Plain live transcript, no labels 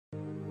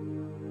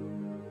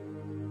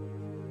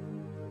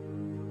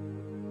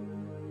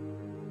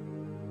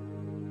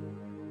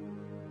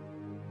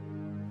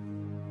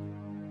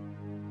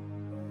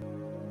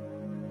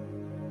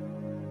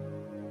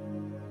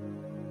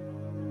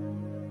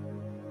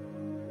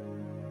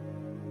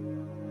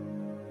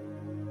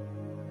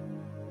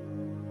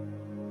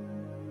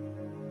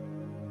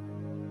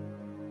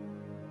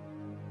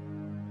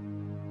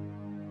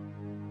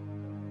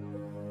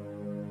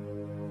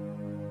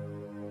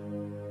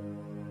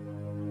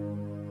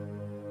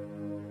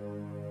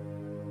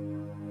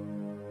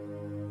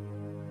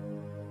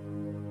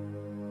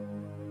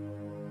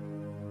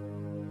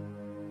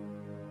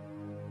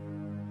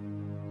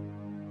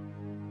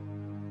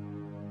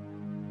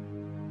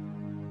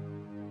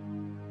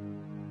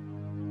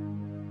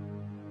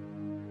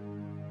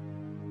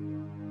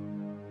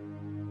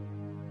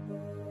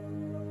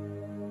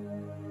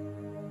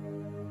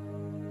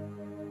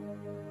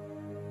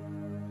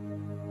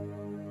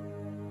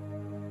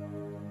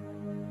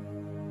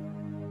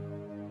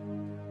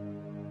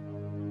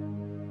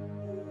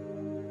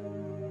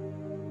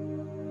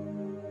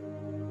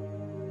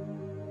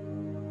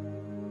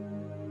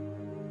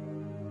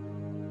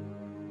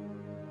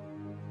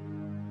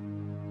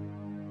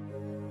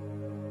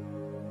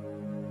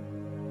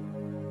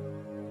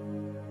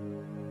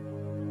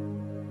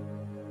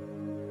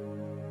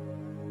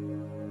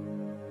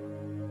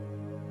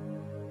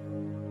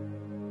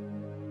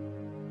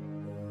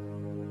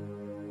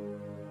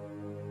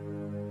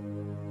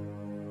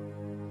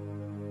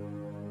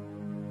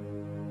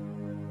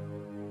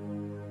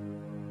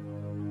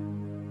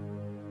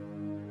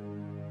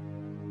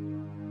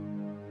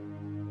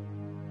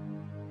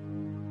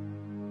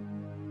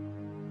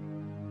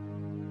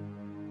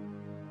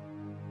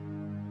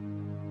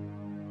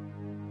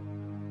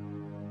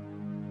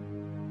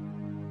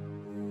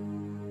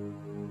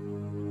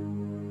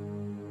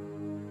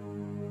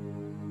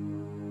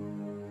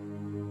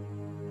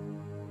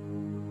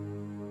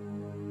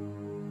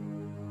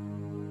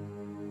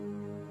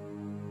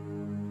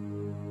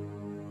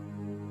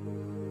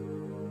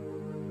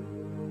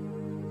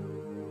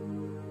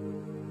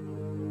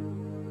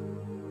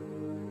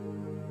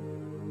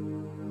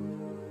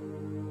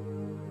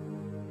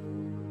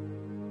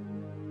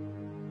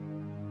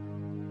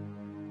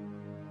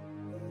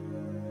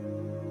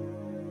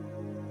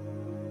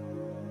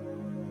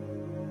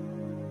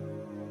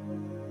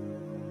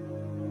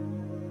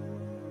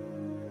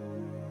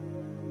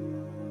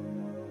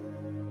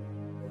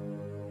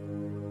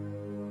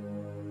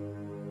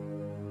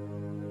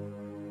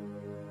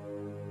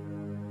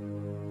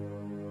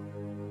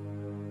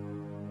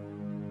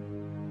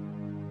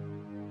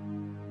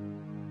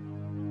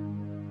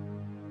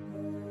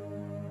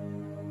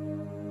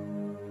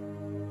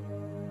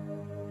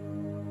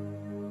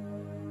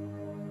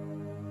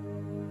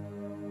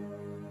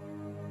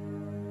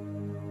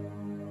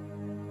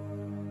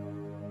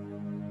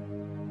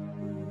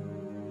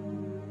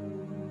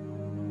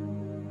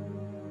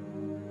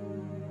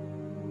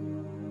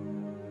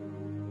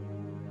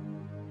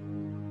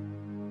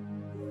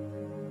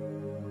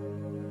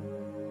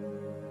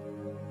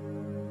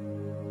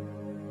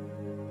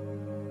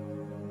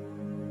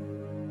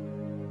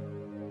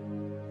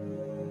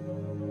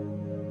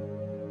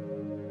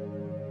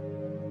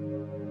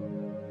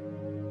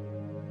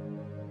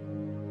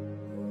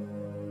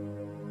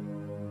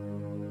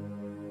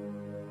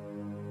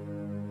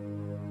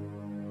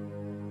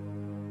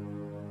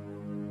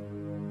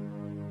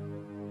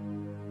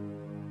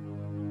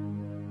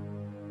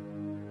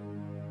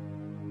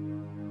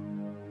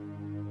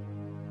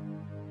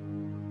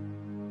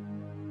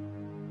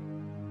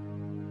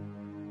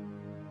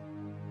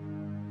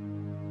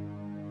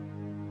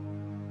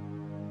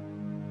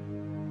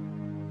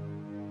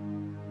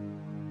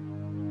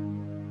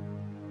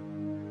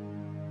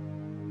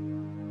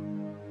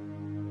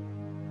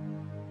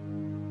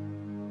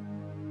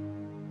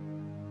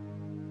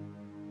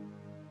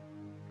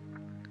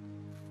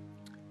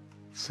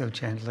So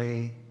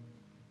gently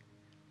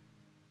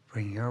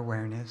bring your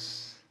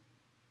awareness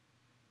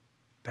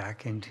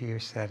back into your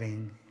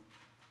setting.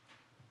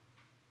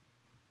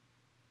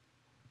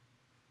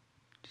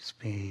 Just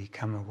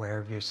become aware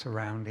of your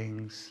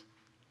surroundings,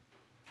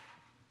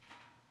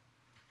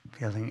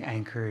 feeling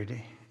anchored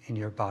in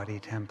your body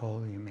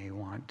temple. You may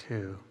want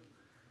to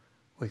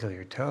wiggle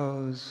your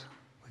toes,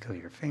 wiggle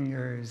your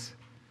fingers,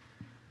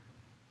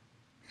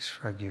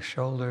 shrug your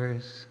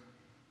shoulders,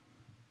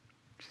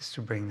 just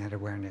to bring that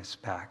awareness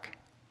back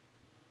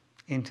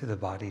into the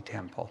body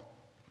temple.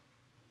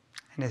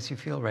 And as you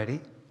feel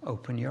ready,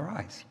 open your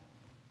eyes.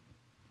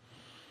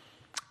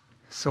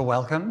 So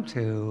welcome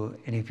to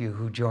any of you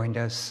who joined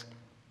us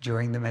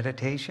during the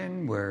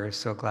meditation. We're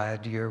so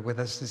glad you're with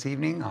us this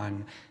evening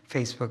on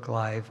Facebook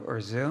Live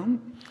or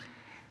Zoom.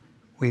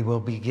 We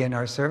will begin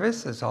our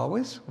service, as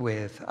always,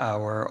 with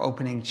our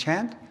opening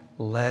chant,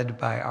 led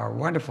by our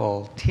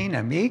wonderful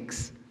Tina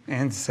Meeks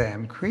and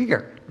Sam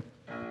Krieger.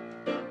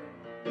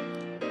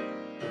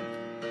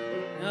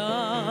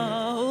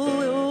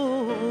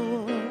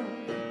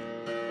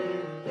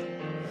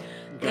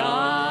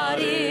 God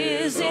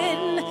is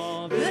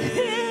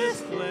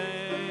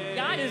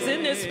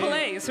in this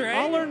place, right?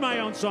 I'll learn my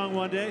own song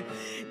one day.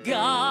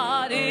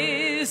 God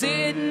is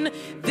in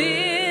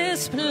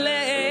this place.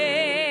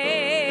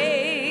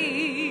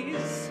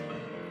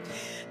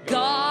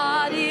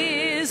 God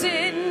is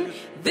in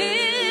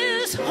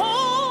this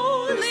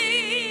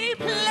holy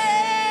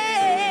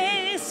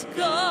place.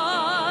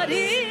 God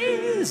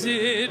is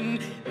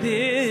in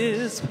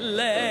this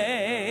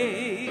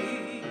place.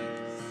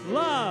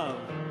 Love.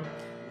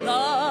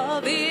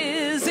 Love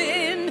is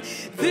in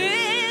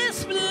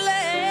this place.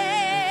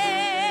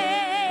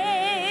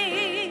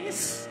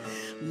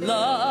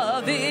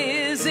 Love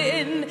is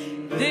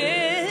in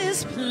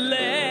this place.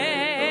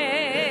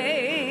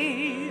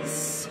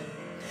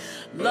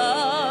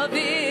 Love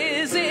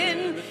is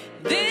in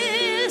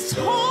this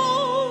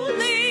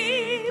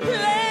holy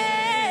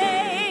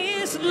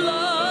place.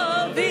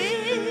 Love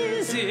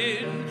is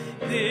in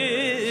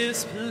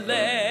this place.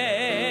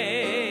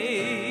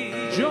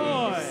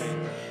 Joy.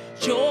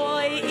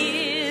 Joy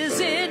is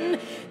in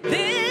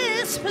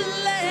this place.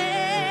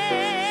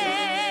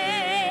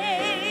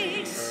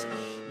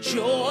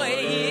 Joy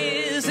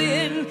is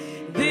in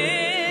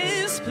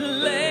this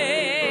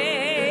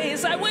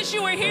place. I wish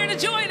you were here to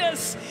join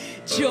us.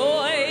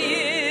 Joy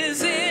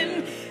is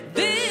in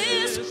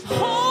this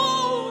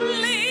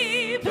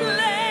holy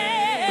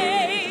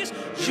place.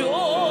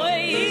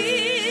 Joy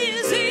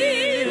is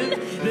in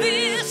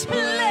this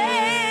place.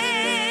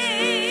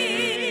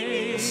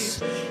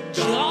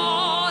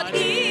 God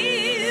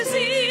is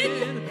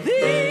in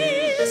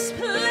this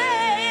place.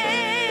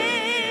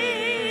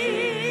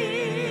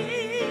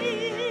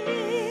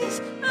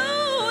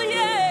 Oh,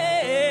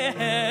 yes.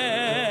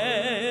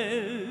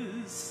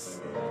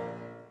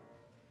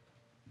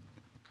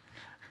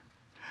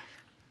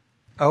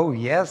 Oh,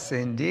 yes,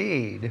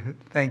 indeed.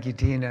 Thank you,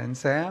 Tina and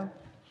Sam.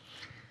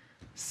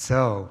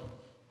 So,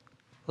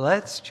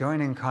 let's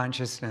join in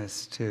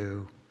consciousness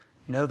to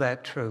know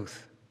that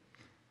truth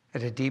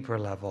at a deeper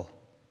level.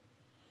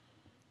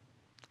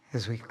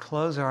 As we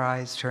close our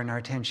eyes, turn our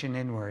attention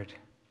inward,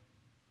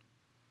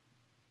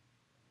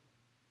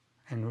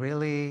 and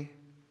really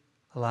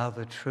allow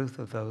the truth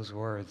of those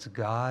words,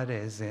 God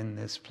is in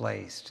this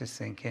place, to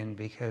sink in,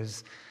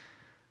 because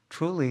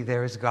truly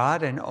there is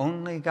God and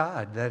only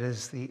God. That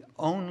is the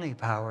only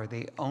power,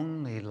 the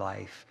only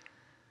life,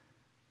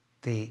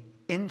 the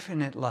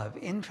infinite love,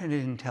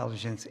 infinite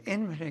intelligence,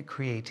 infinite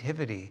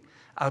creativity,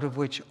 out of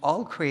which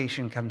all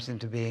creation comes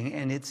into being,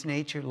 and its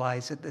nature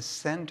lies at the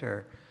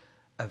center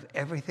of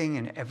everything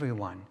and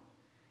everyone,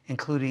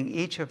 including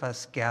each of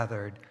us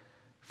gathered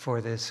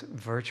for this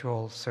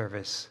virtual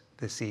service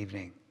this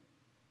evening.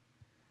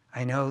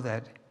 I know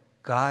that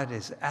God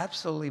is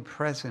absolutely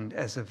present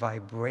as a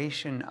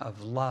vibration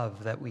of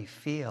love that we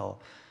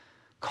feel,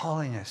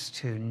 calling us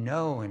to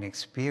know and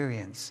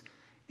experience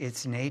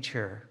its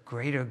nature,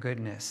 greater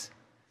goodness,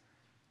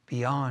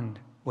 beyond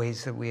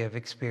ways that we have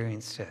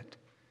experienced it.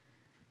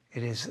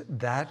 It is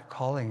that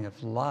calling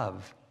of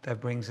love that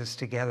brings us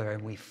together,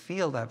 and we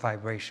feel that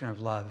vibration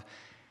of love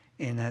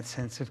in that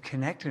sense of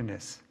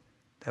connectedness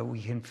that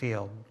we can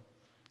feel,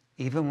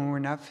 even when we're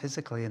not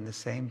physically in the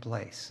same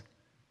place.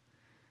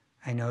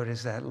 I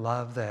notice that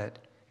love that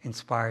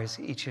inspires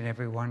each and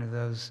every one of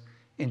those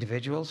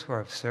individuals who are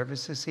of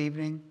service this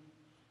evening.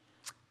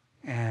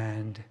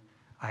 And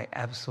I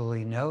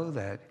absolutely know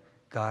that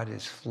God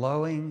is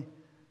flowing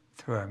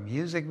through our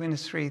music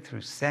ministry,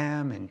 through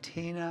Sam and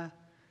Tina.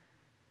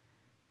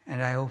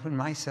 And I open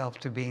myself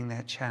to being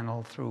that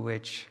channel through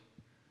which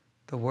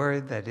the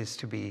word that is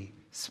to be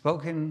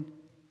spoken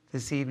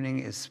this evening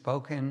is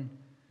spoken,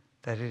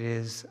 that it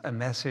is a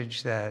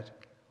message that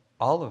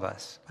all of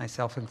us,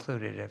 myself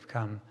included, have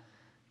come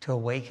to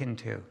awaken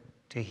to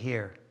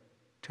hear,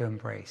 to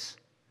embrace.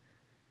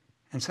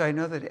 And so I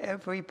know that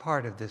every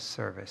part of this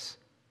service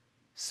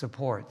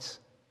supports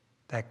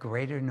that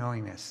greater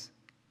knowingness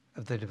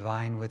of the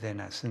divine within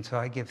us. And so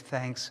I give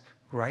thanks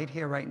right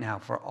here, right now,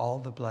 for all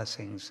the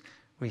blessings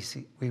we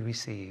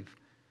receive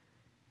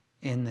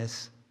in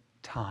this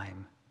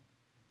time.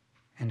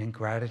 And in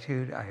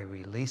gratitude, I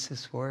release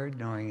this word,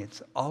 knowing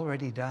it's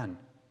already done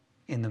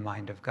in the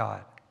mind of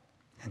God.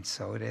 And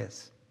so it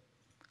is.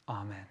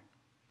 Amen.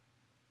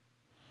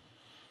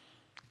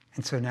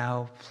 And so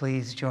now,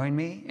 please join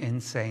me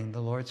in saying the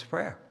Lord's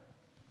Prayer.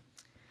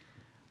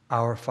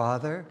 Our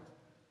Father,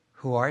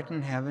 who art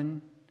in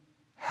heaven,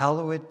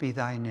 hallowed be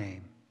thy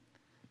name.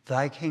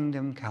 Thy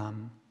kingdom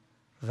come,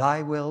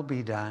 thy will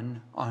be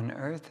done on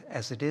earth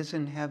as it is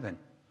in heaven.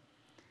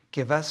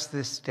 Give us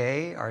this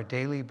day our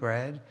daily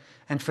bread,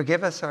 and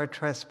forgive us our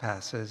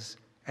trespasses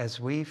as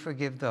we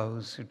forgive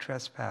those who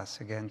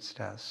trespass against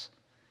us.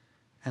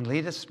 And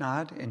lead us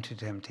not into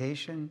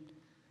temptation,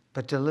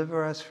 but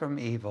deliver us from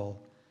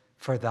evil.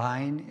 For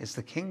thine is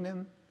the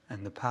kingdom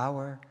and the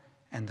power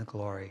and the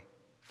glory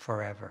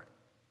forever.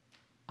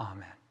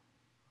 Amen.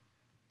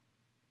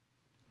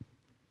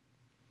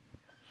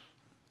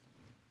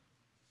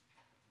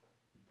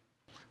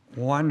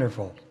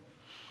 Wonderful.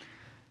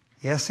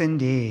 Yes,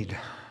 indeed.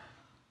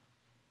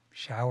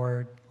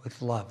 Showered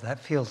with love. That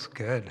feels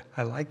good.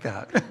 I like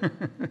that.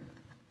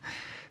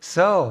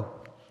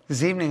 So,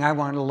 this evening I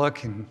want to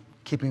look, in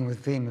keeping with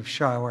the theme of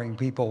showering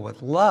people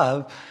with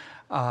love,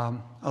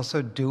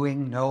 also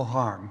doing no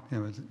harm.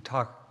 The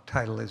talk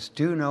title is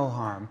Do No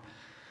Harm.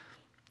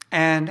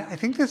 And I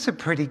think that's a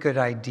pretty good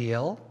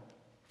ideal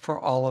for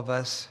all of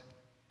us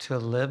to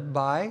live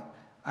by.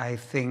 I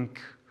think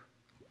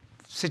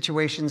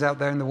situations out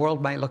there in the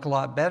world might look a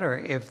lot better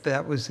if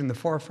that was in the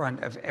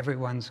forefront of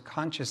everyone's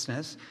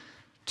consciousness,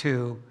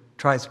 to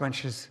try as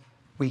much as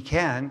we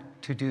can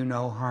to do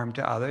no harm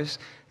to others.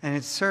 And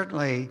it's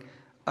certainly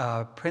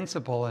a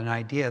principle, an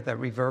idea that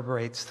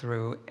reverberates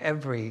through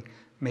every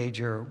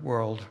major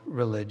world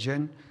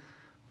religion.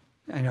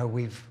 I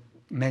know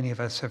many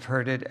of us have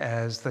heard it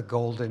as the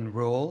golden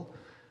rule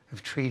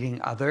of treating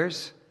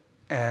others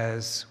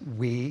as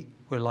we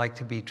would like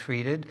to be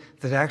treated.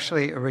 That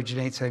actually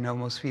originates, I know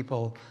most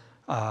people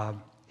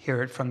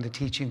hear it from the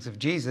teachings of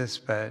Jesus,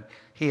 but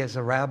he as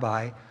a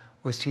rabbi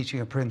was teaching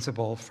a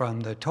principle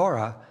from the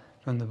Torah,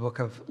 from the book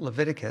of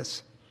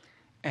Leviticus.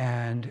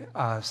 And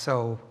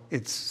so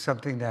it's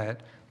something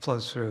that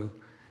flows through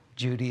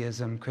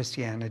Judaism,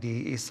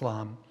 Christianity,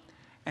 Islam.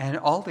 And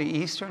all the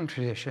Eastern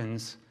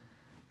traditions,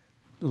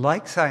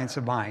 like Science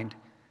of Mind,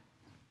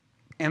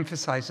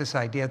 emphasize this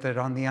idea that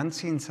on the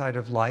unseen side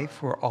of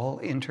life, we're all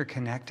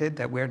interconnected,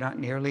 that we're not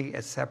nearly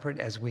as separate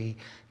as we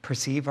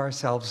perceive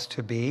ourselves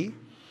to be.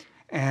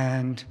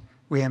 And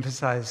we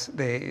emphasize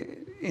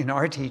in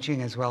our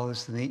teaching, as well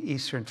as in the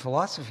Eastern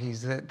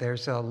philosophies, that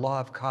there's a law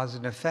of cause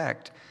and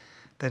effect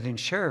that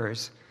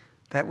ensures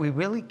that we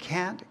really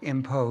can't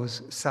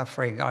impose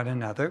suffering on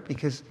another,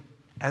 because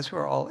as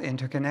we're all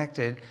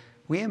interconnected,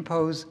 we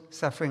impose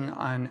suffering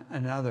on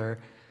another,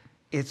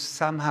 it's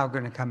somehow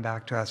going to come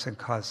back to us and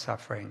cause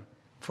suffering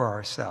for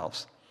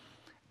ourselves.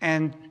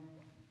 And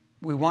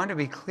we want to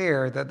be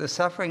clear that the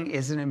suffering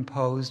isn't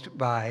imposed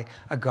by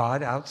a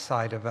God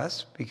outside of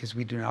us, because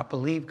we do not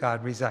believe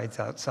God resides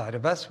outside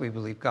of us. We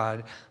believe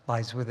God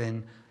lies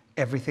within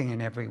everything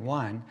and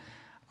everyone.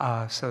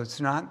 So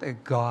it's not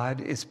that God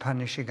is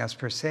punishing us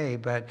per se,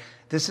 but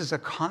this is a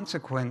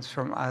consequence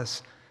from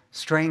us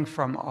straying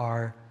from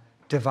our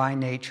divine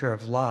nature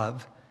of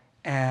love,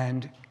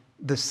 and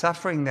the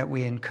suffering that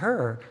we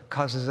incur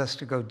causes us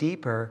to go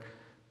deeper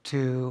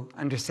to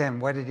understand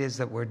what it is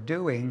that we're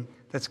doing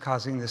that's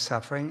causing the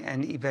suffering,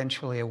 and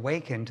eventually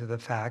awaken to the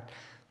fact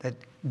that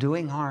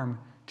doing harm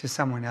to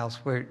someone else,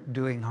 we're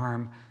doing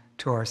harm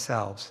to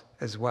ourselves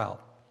as well.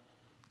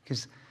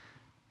 Because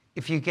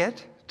if you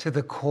get to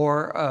the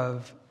core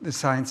of the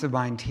Science of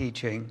Mind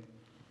teaching,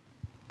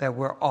 that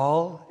we're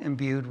all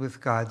imbued with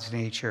God's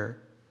nature,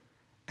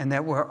 and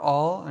that we're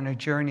all on a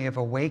journey of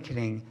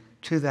awakening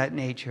to that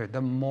nature, the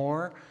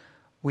more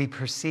we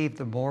perceive,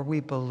 the more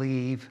we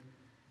believe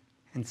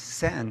and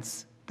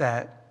sense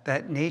that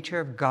that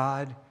nature of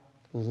God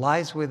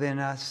lies within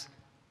us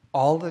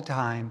all the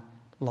time,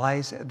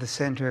 lies at the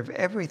center of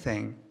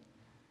everything,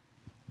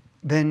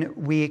 then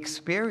we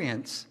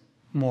experience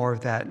more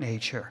of that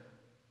nature.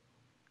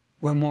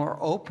 We're more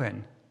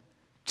open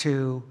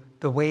to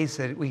the ways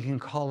that we can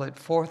call it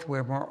forth.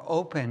 We're more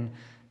open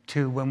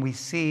to, when we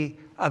see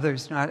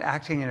others not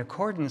acting in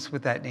accordance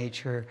with that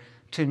nature,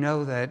 to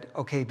know that,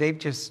 okay, they've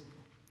just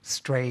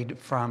strayed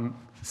from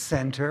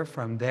center,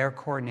 from their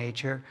core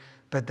nature,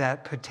 but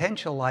that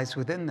potential lies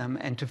within them,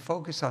 and to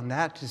focus on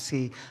that to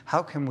see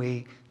how can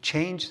we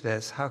change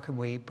this, how can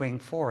we bring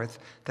forth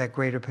that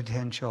greater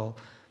potential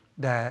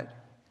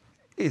that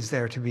is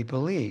there to be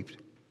believed,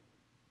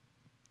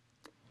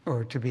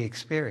 or to be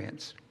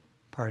experienced,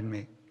 pardon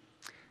me.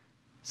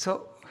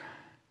 So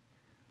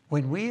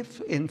when we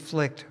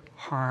inflict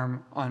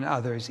harm on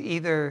others,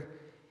 either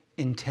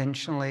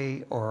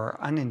intentionally or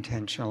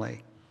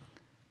unintentionally,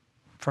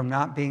 from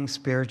not being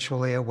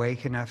spiritually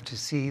awake enough to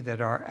see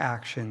that our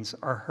actions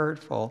are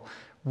hurtful,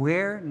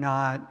 we're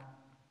not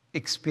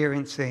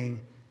experiencing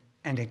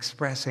and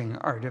expressing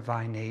our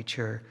divine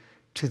nature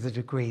to the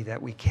degree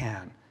that we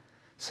can.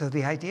 So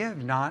the idea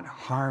of not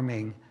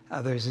harming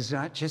others is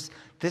not just,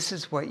 this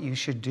is what you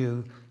should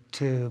do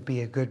to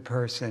be a good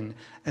person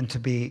and to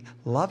be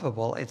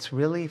lovable. It's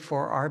really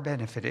for our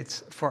benefit.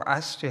 It's for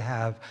us to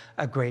have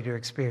a greater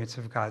experience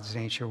of God's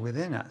nature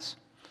within us.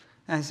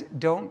 And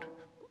don't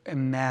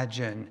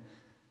imagine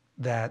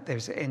that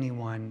there's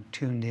anyone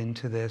tuned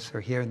into this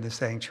or here in the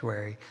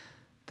sanctuary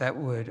that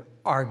would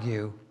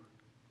argue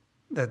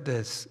that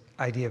this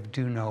idea of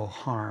do no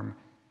harm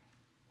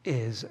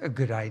is a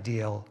good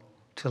ideal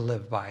to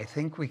live by. I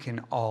think we can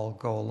all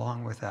go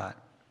along with that.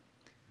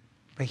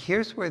 But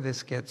here's where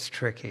this gets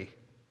tricky.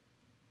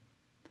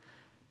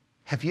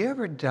 Have you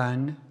ever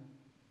done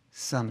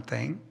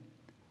something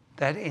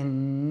that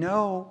in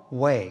no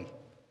way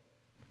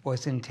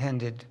was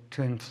intended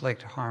to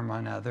inflict harm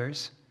on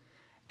others,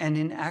 and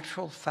in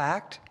actual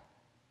fact,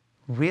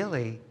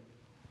 really,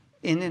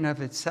 in and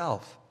of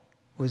itself,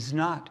 was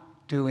not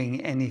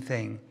doing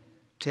anything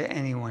to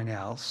anyone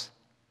else,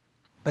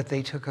 but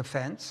they took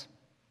offense,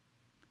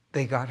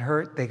 they got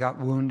hurt, they got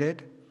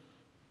wounded?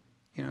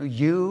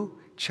 You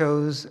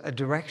chose a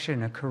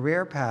direction, a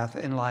career path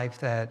in life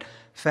that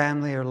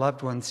family or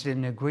loved ones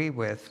didn't agree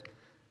with,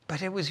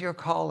 but it was your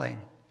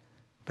calling.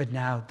 But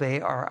now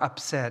they are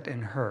upset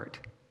and hurt.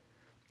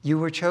 You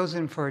were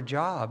chosen for a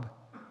job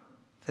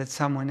that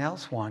someone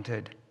else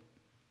wanted,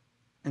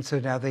 and so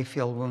now they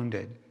feel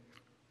wounded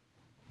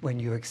when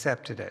you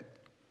accepted it.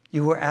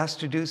 You were asked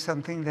to do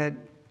something that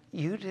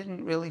you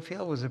didn't really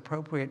feel was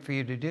appropriate for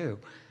you to do,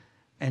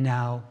 and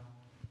now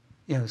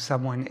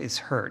someone is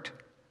hurt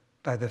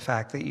by the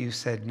fact that you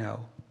said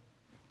no.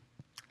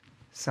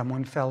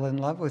 Someone fell in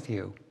love with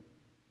you,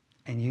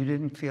 and you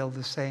didn't feel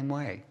the same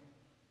way,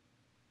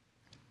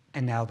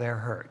 and now they're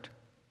hurt.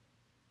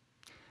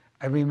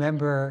 I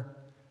remember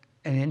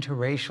an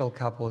interracial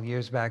couple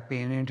years back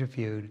being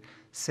interviewed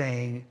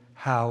saying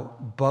how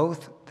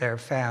both their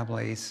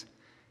families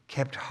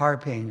kept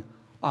harping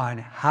on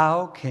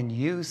how can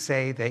you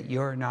say that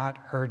you're not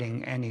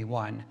hurting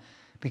anyone,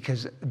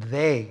 because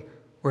they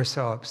were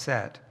so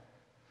upset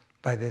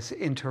by this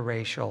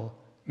interracial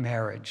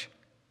marriage.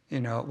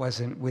 It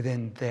wasn't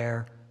within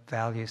their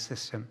value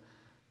system.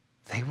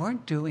 They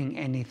weren't doing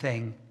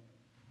anything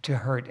to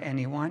hurt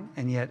anyone,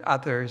 and yet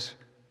others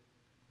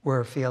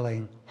were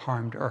feeling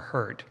harmed or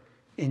hurt,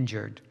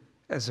 injured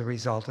as a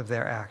result of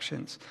their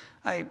actions.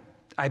 I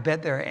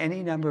bet there are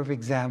any number of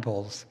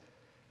examples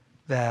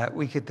that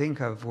we could think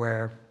of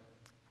where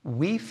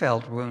we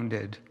felt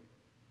wounded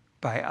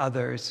by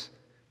others,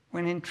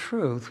 when in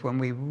truth, when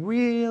we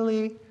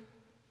really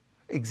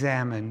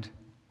examined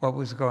what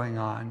was going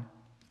on,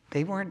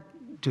 they weren't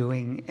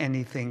doing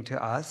anything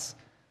to us.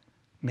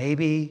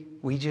 Maybe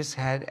we just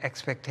had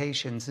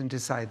expectations and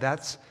decided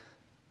that's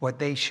what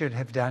they should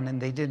have done,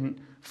 and they didn't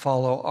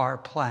follow our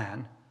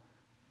plan.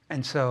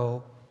 And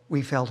so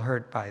we felt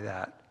hurt by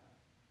that.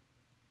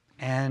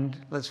 And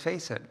let's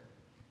face it,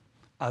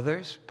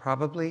 others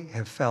probably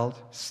have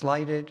felt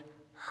slighted,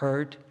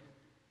 hurt,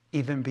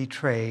 even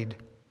betrayed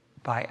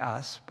by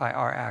us, by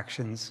our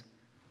actions,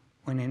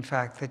 when in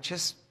fact that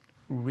just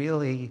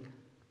really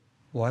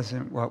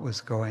wasn't what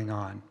was going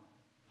on.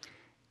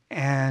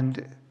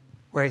 And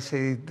where I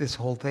say this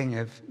whole thing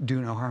of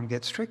do no harm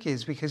gets tricky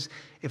is because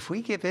if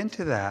we give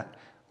into that,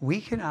 we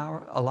can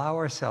allow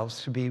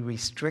ourselves to be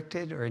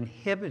restricted or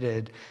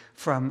inhibited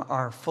from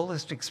our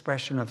fullest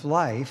expression of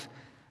life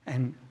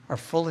and our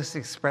fullest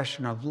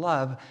expression of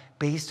love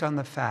based on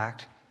the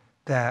fact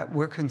that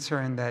we're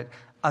concerned that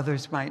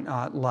others might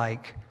not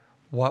like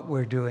what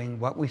we're doing,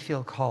 what we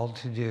feel called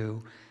to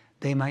do.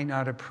 They might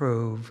not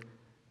approve.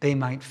 They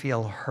might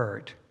feel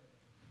hurt.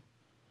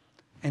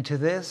 And to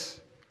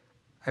this,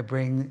 I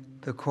bring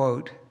the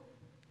quote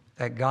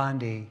that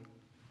Gandhi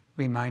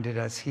reminded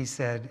us. He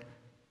said,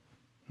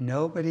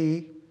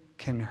 "Nobody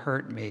can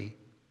hurt me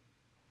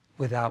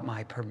without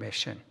my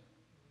permission."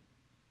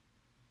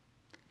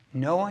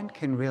 No one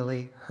can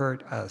really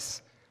hurt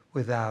us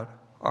without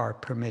our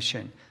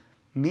permission,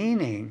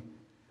 meaning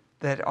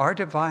that our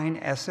divine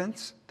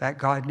essence, that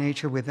God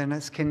nature within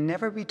us, can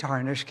never be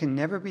tarnished, can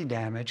never be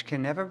damaged,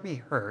 can never be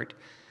hurt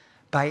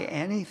by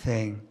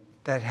anything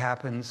that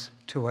happens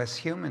to us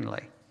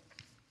humanly.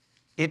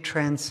 It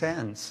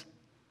transcends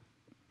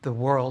the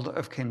world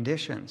of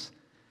conditions.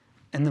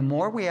 And the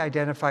more we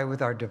identify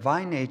with our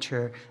divine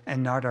nature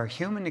and not our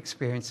human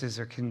experiences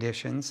or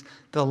conditions,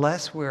 the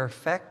less we're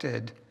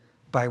affected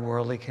by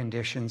worldly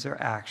conditions or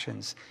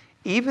actions,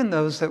 even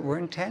those that were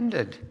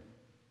intended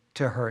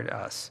to hurt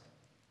us.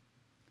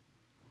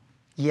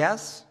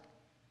 Yes,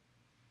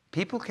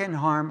 people can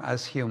harm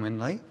us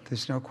humanly.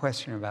 There's no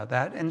question about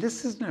that. And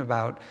this isn't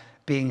about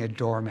being a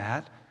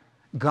doormat.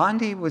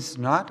 Gandhi was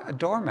not a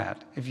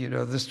doormat, if you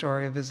know the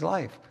story of his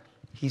life.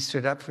 He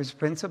stood up for his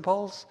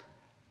principles.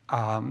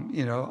 A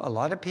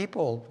lot of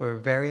people were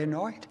very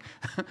annoyed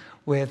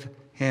with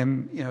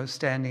him,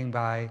 standing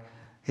by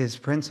his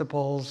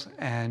principles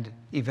and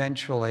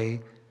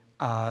eventually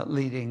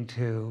leading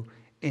to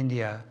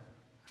India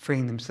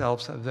freeing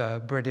themselves of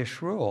the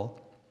British rule.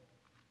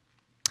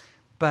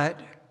 But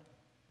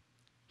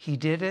he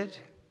did it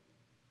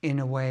in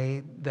a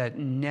way that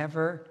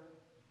never,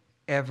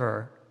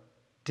 ever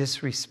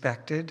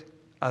disrespected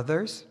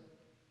others.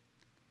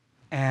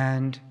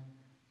 And,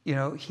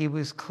 he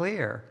was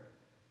clear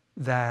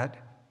that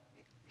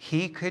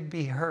he could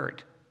be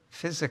hurt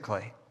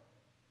physically,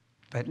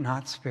 but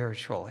not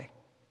spiritually.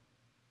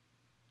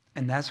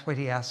 And that's what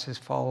he asked his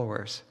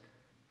followers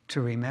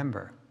to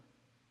remember.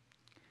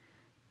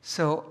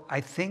 So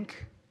I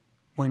think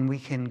when we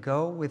can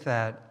go with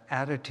that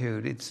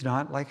attitude, it's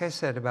not, like I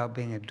said, about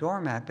being a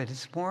doormat, but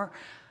it's more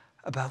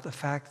about the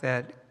fact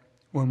that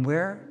when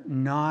we're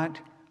not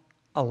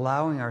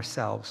allowing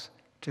ourselves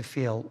to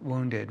feel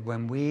wounded,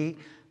 when we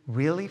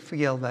really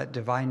feel that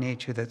divine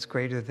nature that's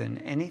greater than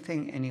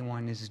anything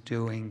anyone is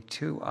doing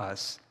to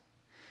us,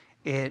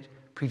 it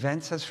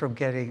prevents us from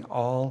getting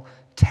all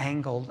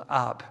tangled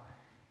up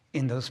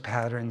in those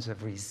patterns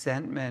of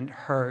resentment,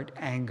 hurt,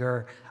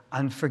 anger,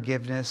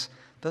 unforgiveness,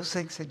 those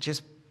things that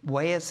just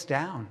weigh us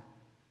down,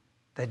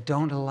 that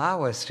don't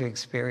allow us to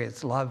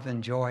experience love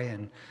and joy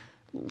and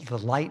the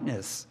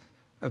lightness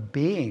of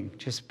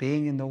just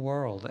being in the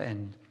world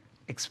and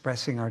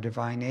expressing our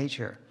divine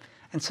nature.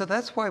 And so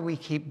that's why we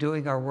keep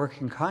doing our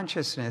work in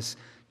consciousness,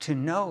 to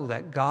know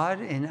that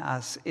God in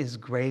us is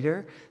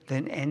greater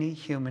than any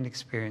human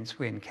experience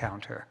we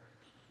encounter.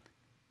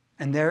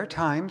 And there are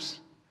times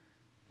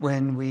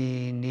when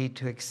we need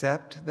to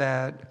accept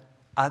that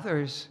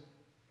others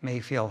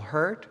may feel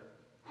hurt,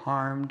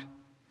 harmed,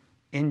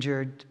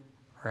 injured,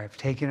 or have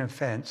taken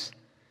offense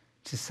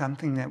to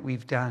something that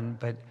we've done,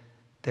 but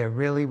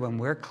when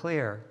we're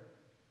clear,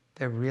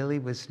 there really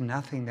was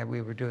nothing that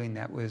we were doing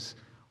that was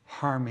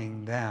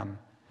harming them.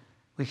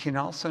 We can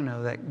also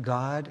know that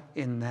God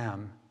in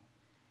them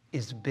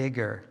is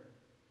bigger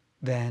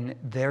than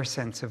their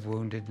sense of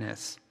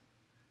woundedness,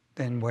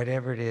 than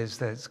whatever it is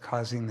that's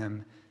causing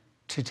them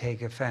to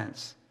take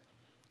offense.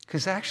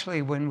 Because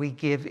actually, when we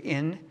give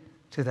in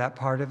to that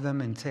part of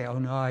them and say, oh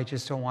no, I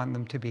just don't want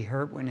them to be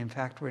hurt, when in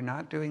fact we're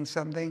not doing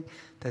something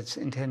that's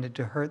intended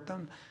to hurt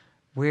them,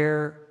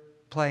 we're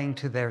playing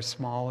to their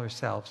smaller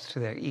selves, to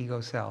their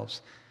ego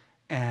selves,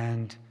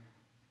 and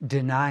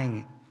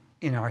denying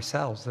in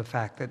ourselves the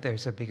fact that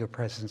there's a bigger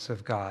presence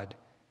of God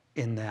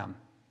in them.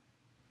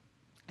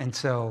 And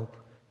so,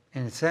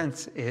 in a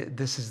sense,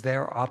 this is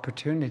their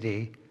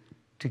opportunity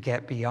to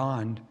get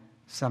beyond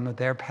some of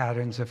their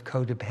patterns of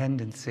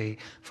codependency,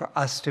 for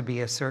us to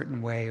be a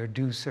certain way or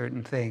do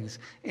certain things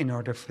in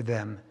order for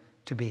them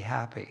to be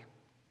happy.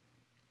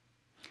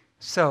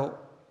 So,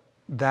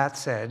 that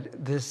said,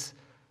 this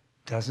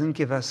doesn't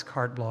give us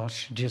carte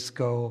blanche to just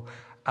go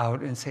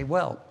out and say,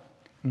 well,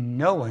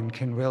 no one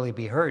can really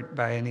be hurt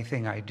by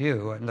anything I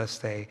do unless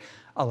they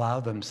allow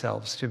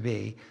themselves to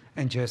be,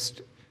 and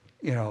just,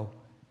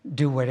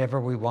 do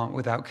whatever we want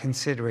without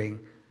considering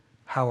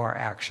how our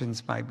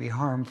actions might be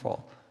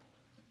harmful.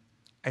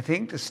 I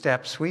think the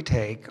steps we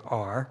take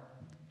are,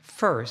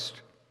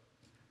 first,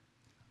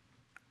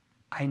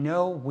 I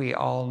know we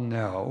all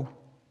know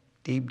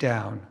deep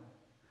down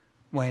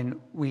when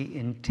we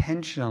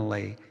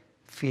intentionally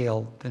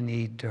feel the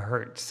need to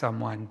hurt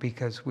someone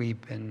because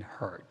we've been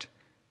hurt.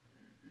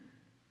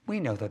 We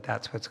know that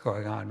that's what's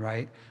going on,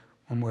 right?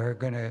 When we're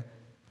going to,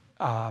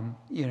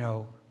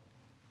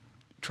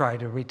 try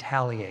to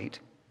retaliate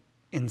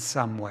in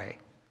some way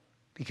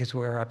because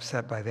we're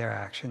upset by their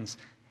actions.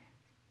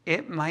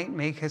 It might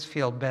make us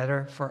feel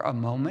better for a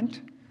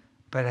moment,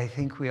 but I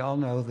think we all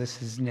know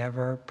this is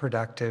never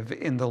productive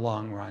in the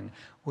long run.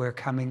 We're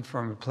coming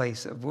from a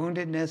place of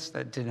woundedness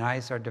that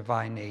denies our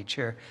divine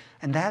nature,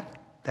 and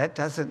that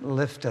doesn't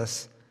lift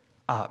us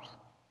up.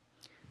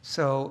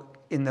 So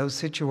in those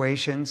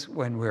situations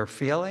when we're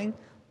feeling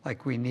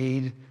like we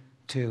need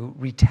to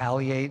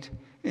retaliate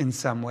in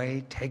some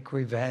way, take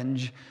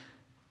revenge,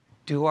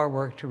 do our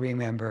work to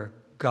remember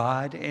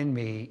God in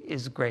me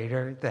is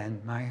greater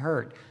than my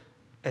hurt.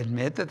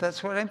 Admit that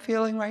that's what I'm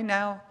feeling right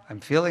now.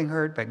 I'm feeling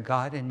hurt, but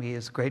God in me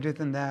is greater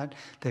than that.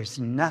 There's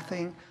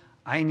nothing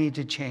I need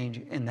to change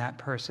in that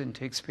person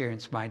to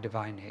experience my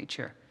divine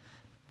nature.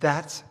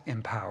 That's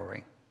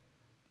empowering.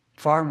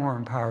 Far more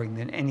empowering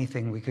than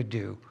anything we could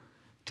do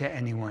to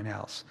anyone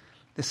else.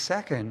 The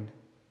second,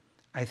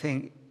 I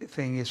think,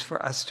 thing is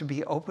for us to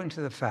be open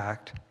to the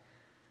fact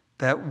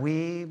that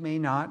we may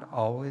not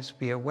always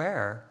be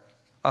aware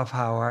of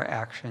how our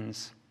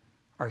actions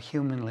are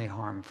humanly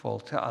harmful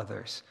to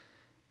others.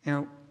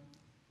 In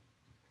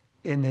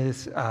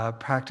this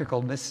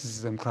practical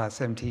mysticism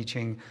class I'm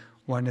teaching,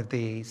 one of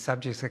the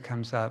subjects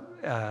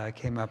that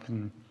came up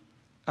in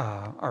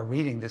our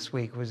reading this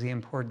week was the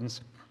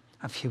importance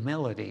of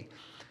humility.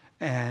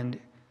 And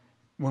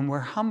when we're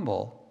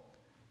humble,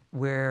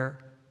 we're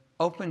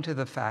open to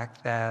the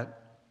fact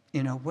that,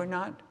 we're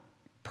not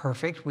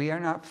perfect, we are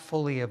not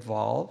fully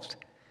evolved,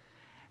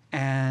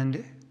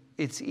 and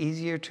it's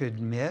easier to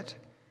admit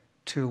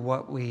to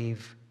what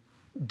we've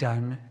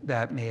done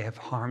that may have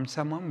harmed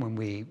someone when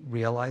we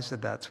realize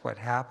that that's what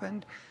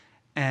happened,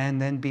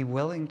 and then be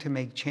willing to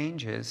make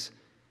changes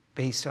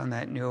based on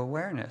that new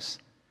awareness.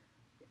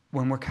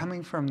 When we're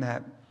coming from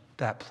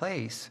that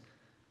place,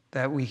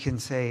 that we can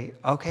say,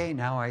 okay,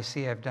 now I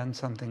see I've done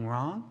something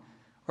wrong,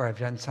 or I've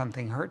done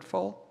something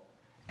hurtful,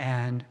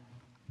 and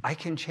I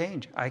can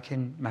change.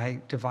 My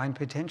divine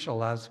potential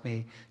allows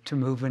me to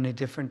move in a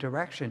different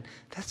direction.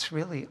 That's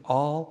really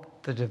all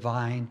the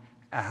divine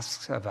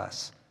asks of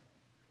us.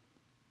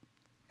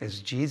 As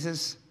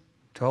Jesus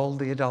told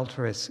the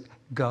adulteress,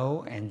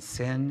 go and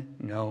sin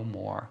no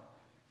more.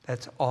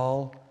 That's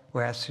all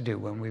we're asked to do.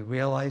 When we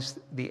realize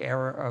the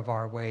error of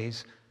our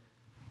ways,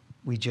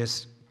 we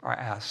just are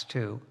asked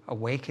to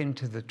awaken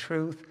to the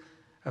truth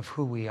of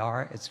who we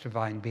are as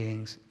divine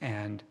beings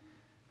and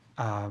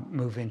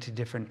move into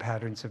different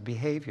patterns of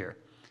behavior.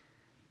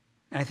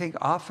 And I think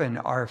often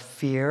our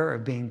fear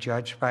of being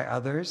judged by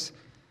others,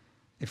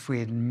 if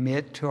we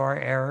admit to our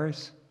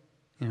errors,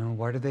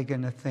 what are they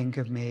going to think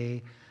of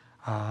me?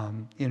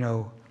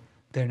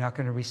 They're not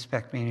going to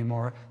respect me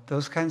anymore.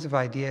 Those kinds of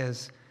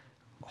ideas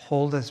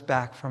hold us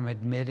back from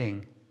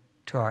admitting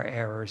to our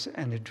errors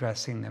and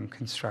addressing them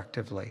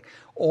constructively.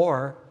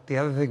 Or the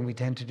other thing we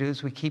tend to do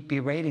is we keep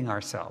berating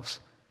ourselves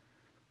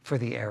for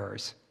the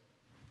errors.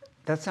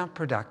 That's not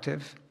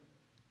productive.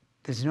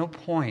 There's no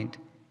point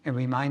in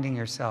reminding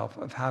yourself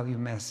of how you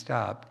messed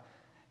up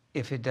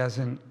if it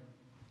doesn't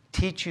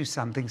teach you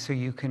something so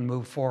you can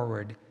move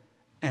forward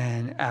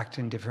and act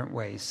in different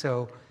ways.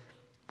 So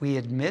we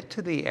admit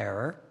to the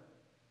error,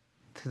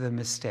 to the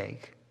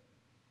mistake,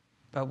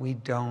 but we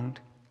don't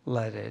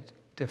let it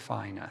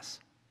define us.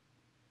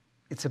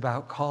 It's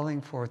about calling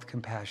forth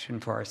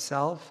compassion for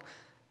ourselves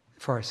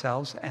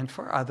and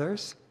for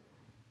others.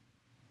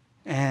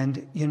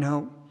 And,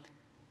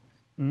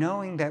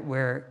 knowing that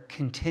we're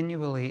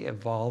continually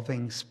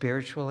evolving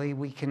spiritually,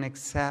 we can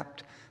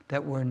accept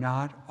that we're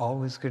not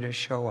always going to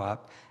show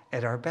up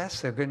at our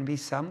best. There are going to be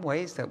some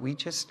ways that we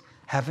just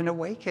haven't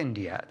awakened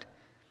yet.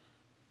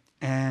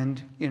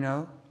 And,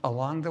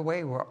 along the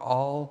way, we're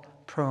all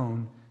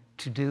prone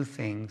to do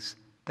things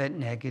that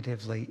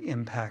negatively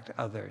impact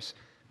others.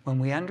 When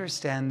we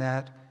understand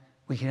that,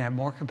 we can have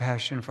more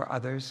compassion for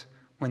others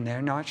when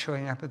they're not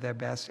showing up at their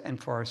best,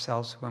 and for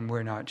ourselves when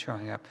we're not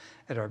showing up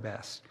at our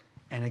best.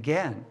 And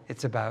again,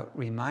 it's about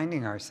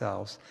reminding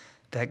ourselves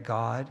that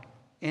God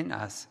in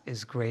us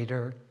is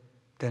greater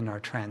than our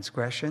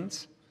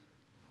transgressions,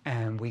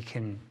 and we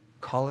can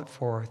call it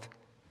forth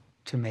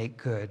to make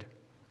good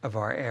of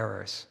our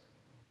errors.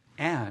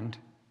 And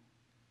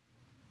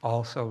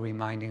also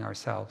reminding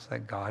ourselves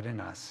that God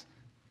in us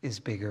is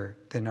bigger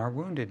than our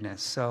woundedness.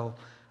 So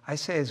I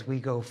say, as we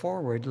go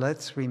forward,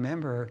 let's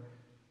remember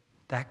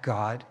that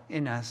God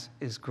in us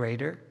is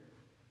greater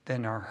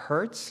than our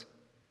hurts,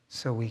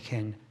 so we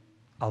can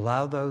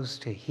allow those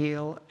to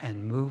heal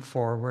and move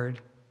forward,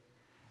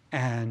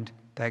 and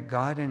that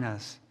God in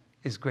us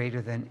is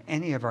greater than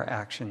any of our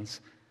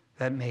actions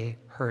that may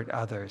hurt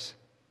others.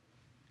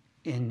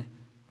 In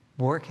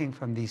working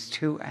from these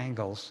two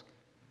angles,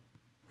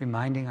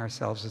 reminding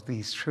ourselves of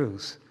these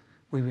truths,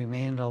 we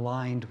remain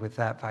aligned with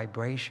that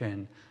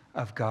vibration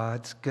of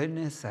God's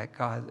goodness,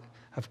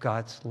 of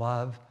God's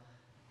love,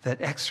 that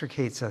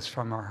extricates us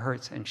from our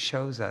hurts and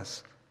shows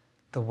us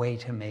the way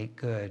to make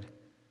good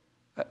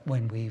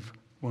when we've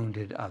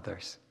wounded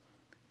others.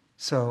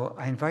 So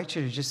I invite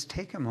you to just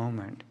take a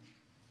moment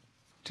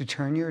to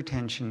turn your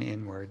attention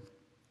inward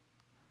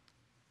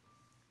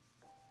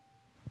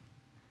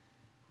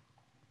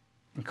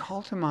and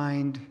call to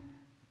mind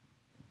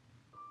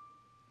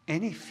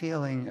any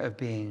feeling of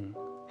being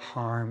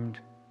harmed,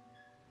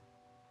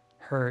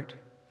 hurt,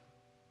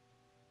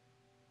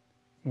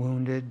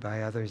 wounded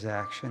by others'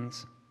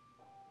 actions.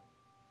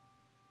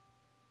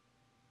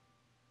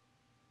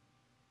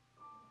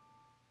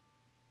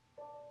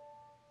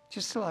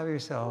 Just allow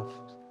yourself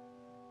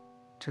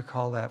to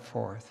call that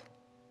forth.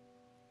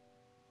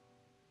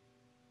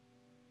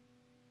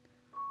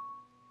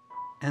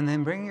 And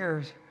then bring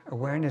your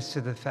awareness to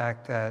the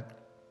fact that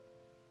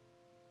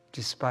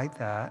despite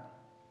that,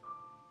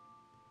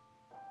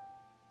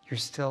 you're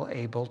still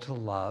able to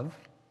love.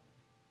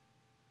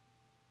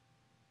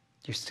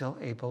 You're still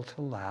able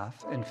to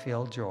laugh and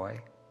feel joy.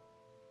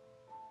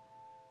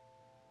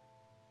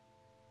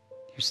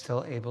 You're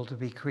still able to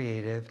be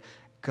creative.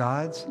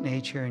 God's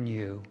nature in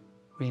you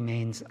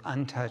remains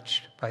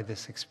untouched by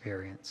this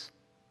experience.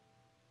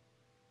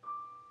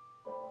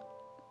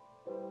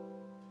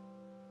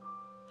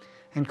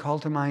 And call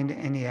to mind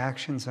any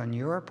actions on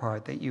your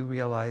part that you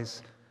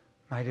realize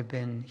might have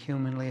been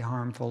humanly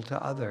harmful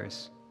to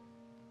others.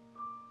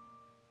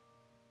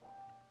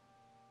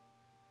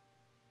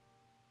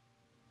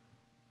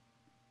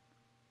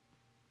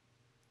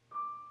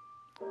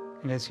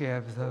 And as you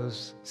have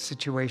those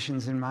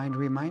situations in mind,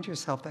 remind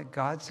yourself that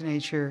God's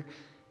nature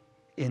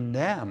in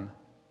them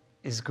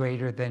is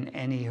greater than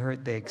any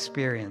hurt they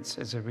experienced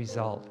as a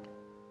result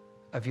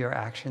of your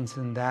actions,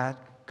 and that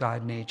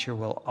God nature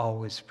will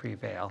always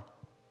prevail.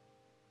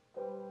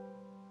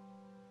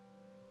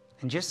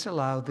 And just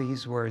allow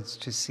these words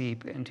to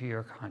seep into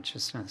your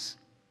consciousness.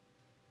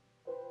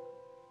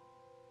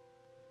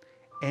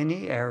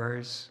 Any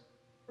errors,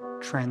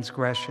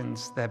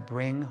 transgressions that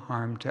bring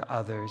harm to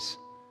others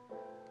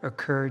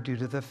occur due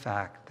to the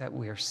fact that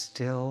we are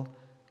still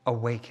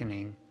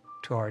awakening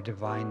to our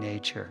divine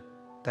nature,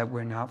 that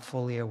we're not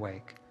fully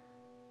awake.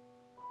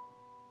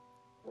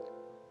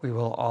 We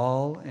will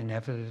all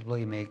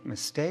inevitably make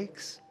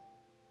mistakes,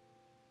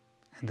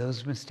 and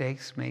those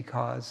mistakes may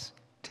cause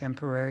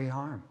temporary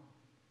harm.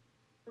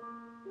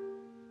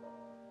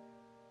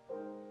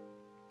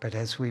 But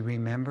as we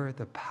remember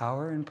the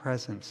power and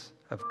presence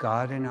of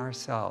God in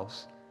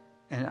ourselves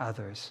and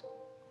others,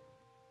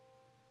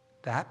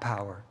 that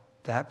power,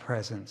 that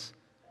presence,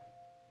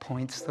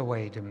 points the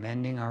way to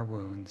mending our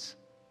wounds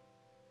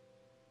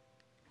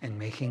and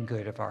making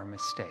good of our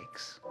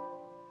mistakes.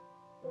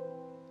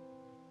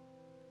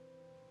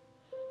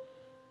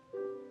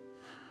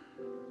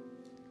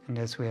 And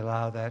as we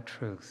allow that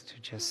truth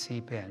to just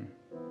seep in,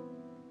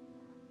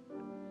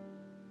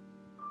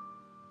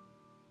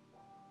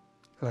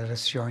 let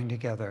us join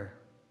together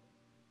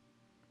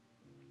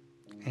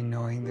in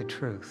knowing the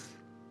truth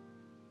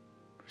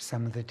for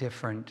some of the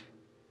different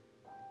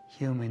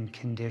human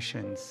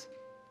conditions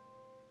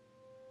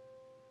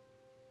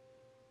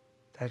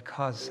that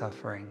cause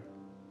suffering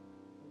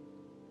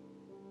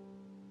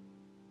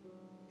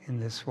in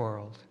this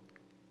world.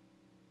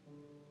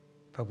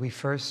 But we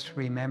first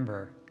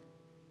remember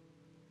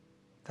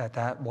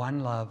that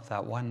one love,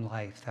 that one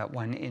life, that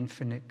one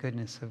infinite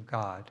goodness of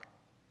God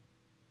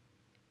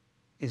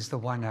is the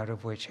one out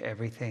of which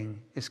everything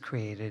is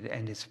created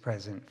and is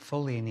present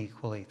fully and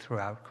equally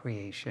throughout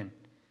creation,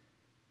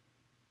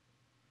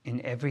 in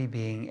every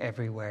being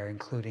everywhere,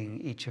 including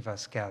each of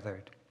us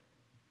gathered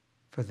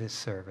for this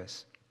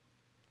service.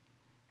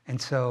 And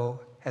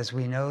so, as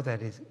we know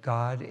that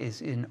God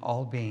is in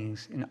all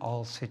beings, in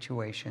all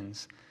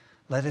situations,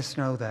 let us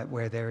know that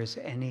where there is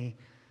any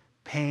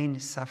pain,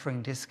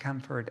 suffering,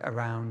 discomfort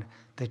around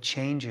the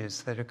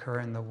changes that occur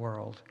in the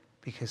world,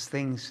 because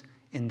things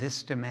in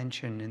this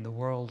dimension, in the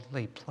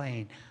worldly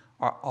plane,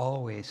 are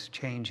always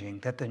changing,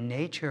 that the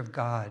nature of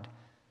God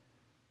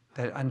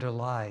that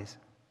underlies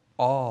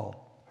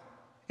all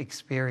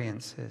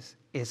experiences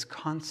is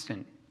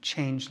constant,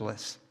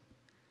 changeless,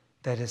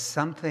 that as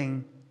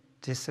something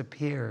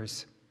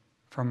disappears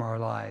from our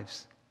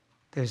lives,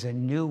 there's a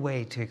new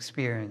way to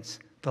experience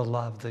the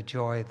love, the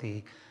joy,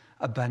 the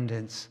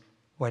abundance,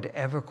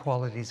 whatever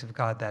qualities of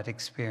God that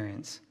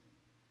experience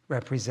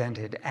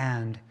represented.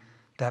 And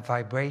that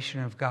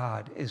vibration of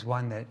God is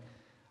one that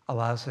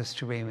allows us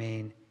to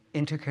remain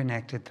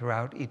interconnected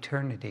throughout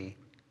eternity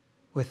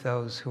with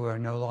those who are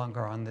no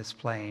longer on this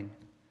plane,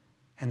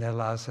 and that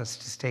allows us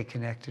to stay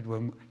connected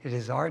when it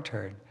is our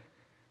turn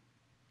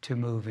to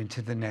move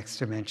into the next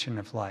dimension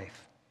of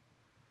life.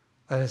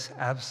 Let us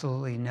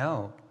absolutely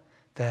know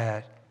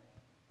that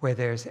where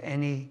there's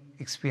any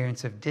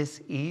experience of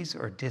dis-ease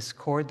or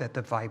discord, that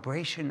the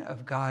vibration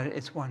of God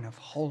is one of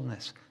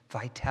wholeness,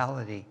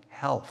 vitality,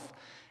 health.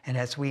 And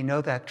as we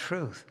know that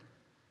truth,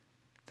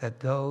 that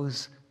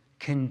those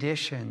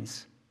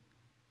conditions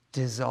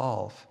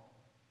dissolve,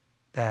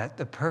 that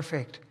the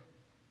perfect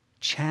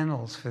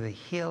channels for the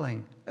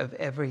healing of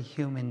every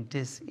human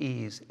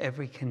dis-ease,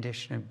 every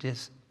condition of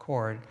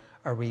discord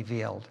are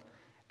revealed,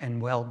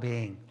 and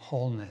well-being,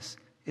 wholeness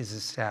is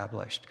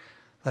established.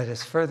 Let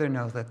us further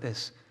know that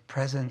this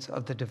presence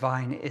of the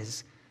divine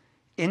is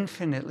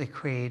infinitely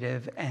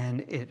creative,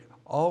 and it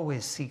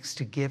always seeks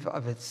to give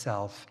of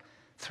itself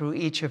through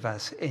each of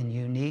us in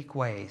unique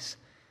ways.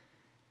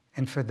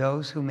 And for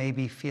those who may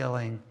be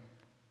feeling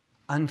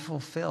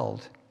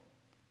unfulfilled,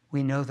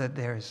 we know that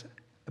there's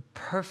a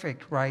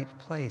perfect right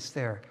place.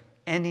 There are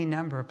any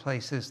number of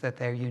places that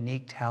their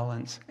unique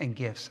talents and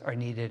gifts are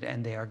needed,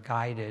 and they are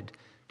guided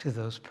to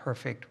those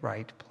perfect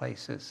right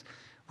places.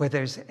 Where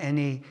there's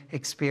any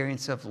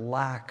experience of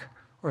lack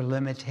or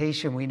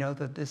limitation, we know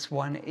that this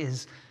one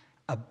is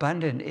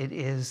abundant, it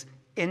is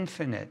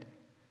infinite.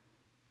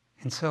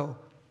 And so,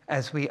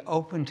 as we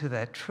open to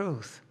that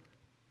truth,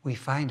 we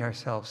find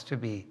ourselves to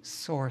be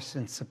sourced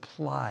and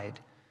supplied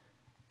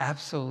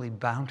absolutely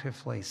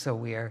bountifully, so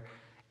we are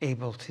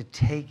able to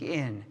take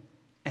in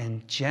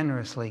and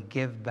generously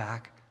give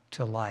back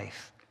to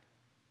life.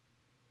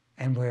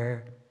 And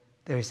where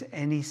there's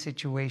any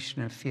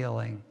situation of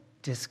feeling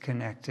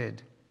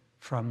disconnected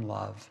from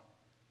love,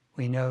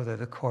 we know that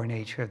the core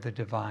nature of the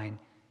divine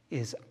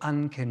is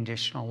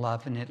unconditional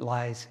love, and it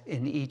lies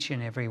in each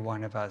and every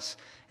one of us.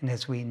 And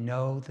as we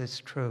know this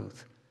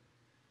truth,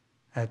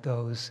 that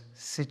those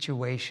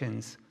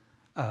situations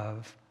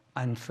of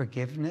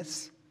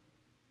unforgiveness,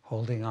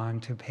 holding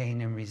on to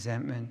pain and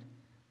resentment,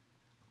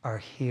 are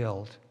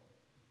healed,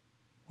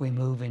 we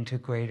move into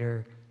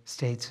greater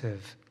states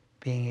of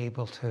being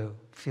able to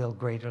feel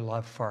greater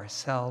love for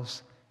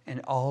ourselves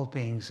and all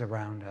beings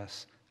around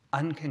us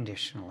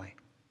unconditionally.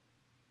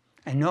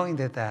 And knowing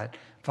that that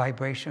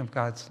vibration of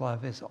God's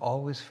love is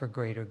always for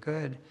greater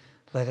good,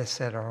 let us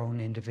set our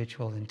own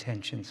individual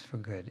intentions for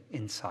good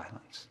in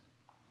silence.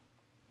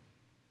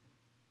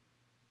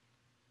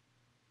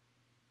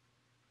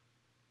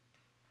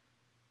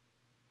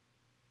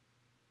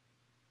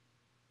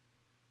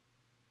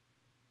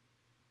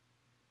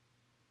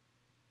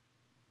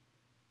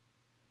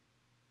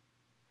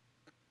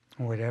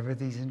 And whatever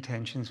these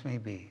intentions may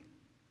be,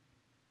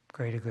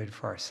 greater good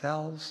for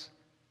ourselves,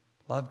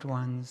 loved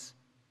ones,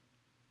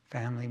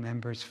 family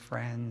members,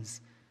 friends,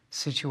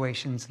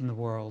 situations in the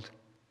world,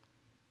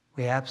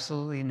 we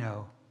absolutely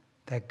know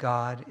that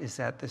God is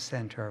at the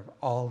center of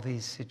all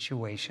these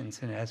situations.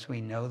 And as we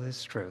know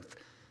this truth,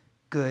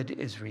 good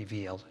is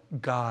revealed,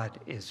 God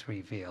is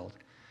revealed.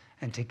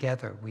 And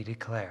together we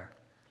declare,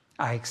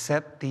 I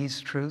accept these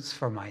truths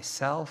for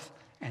myself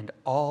and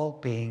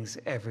all beings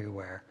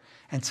everywhere.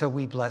 And so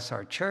we bless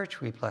our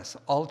church, we bless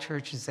all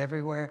churches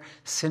everywhere,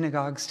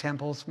 synagogues,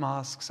 temples,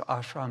 mosques,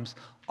 ashrams,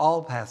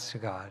 all paths to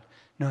God,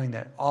 knowing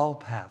that all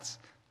paths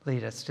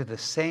lead us to the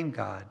same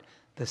God,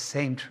 the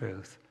same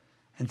truth.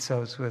 And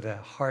so it's with a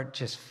heart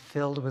just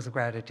filled with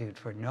gratitude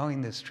for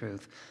knowing this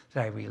truth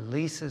that I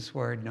release His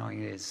word,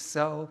 knowing it is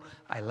so,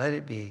 I let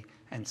it be,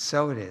 and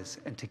so it is.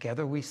 And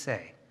together we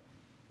say,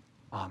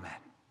 Amen.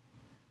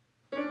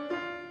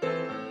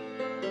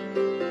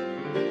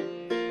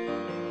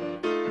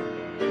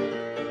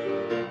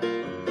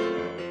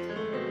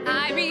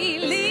 I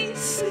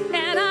release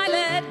and I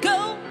let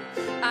go.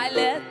 I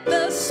let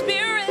the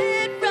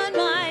Spirit run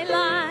my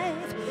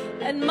life,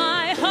 and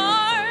my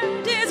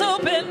heart is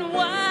open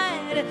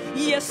wide.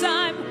 Yes,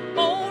 I'm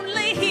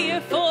only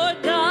here for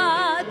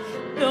God.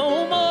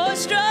 No more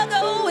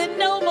struggle and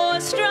no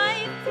more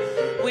strife.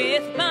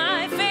 With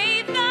my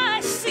faith I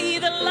see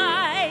the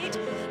light.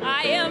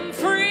 I am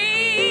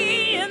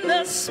free in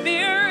the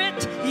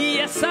Spirit.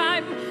 Yes,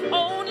 I'm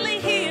only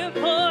here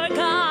for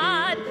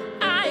God.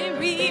 I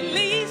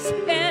release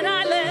and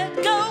I let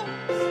go.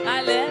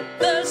 I let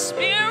the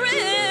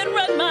Spirit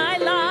run my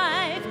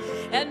life,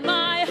 and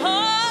my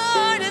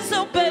heart is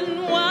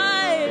open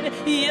wide.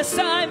 Yes,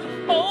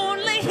 I'm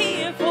only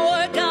here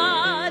for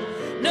God.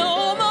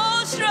 No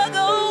more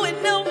struggle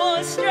and no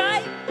more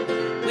strife.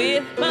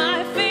 With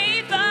my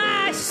faith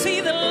I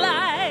see the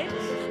light.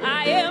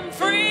 I am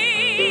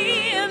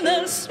free in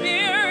the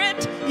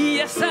Spirit.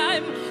 Yes,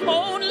 I'm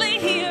only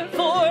here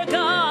for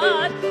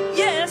God.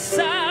 Yes,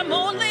 I'm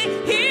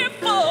only here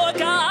for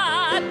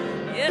God.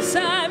 Yes,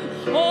 I'm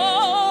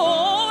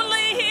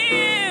only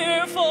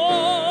here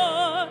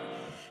for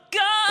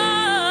God.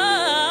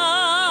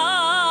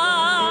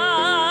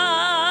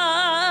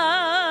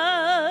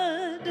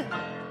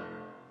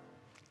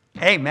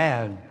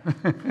 Amen.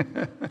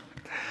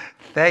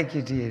 Thank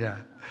you,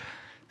 Tina.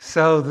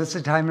 So this is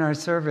a time in our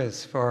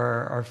service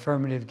for our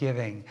affirmative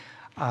giving.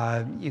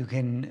 You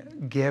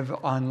can give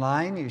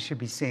online. You should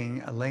be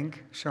seeing a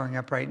link showing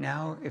up right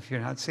now. If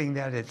you're not seeing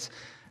that, it's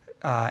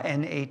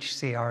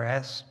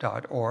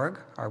NHCRS.org,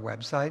 our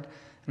website,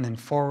 and then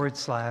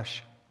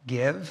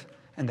 /give,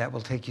 and that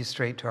will take you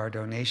straight to our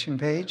donation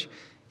page.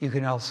 You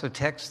can also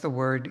text the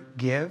word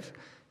give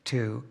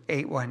to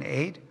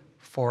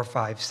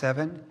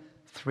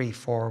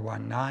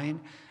 818-457-3419,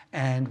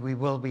 and we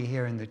will be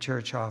here in the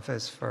church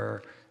office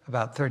for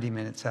about 30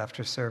 minutes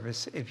after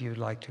service if you'd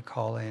like to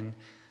call in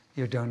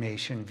your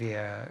donation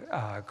via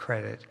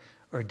credit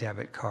or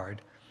debit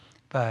card.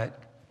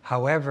 But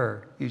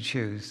however you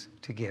choose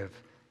to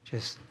give,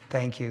 just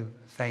thank you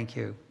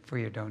for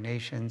your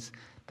donations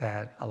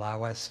that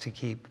allow us to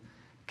keep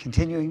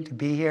continuing to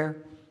be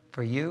here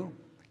for you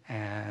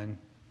and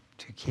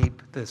to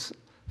keep this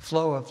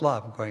flow of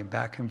love going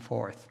back and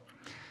forth.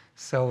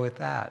 So with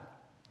that,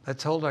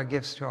 let's hold our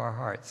gifts to our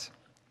hearts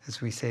as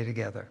we say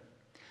together,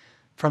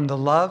 from the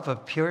love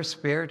of pure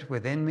spirit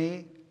within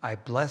me, I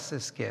bless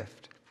this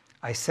gift.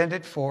 I send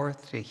it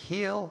forth to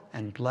heal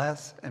and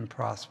bless and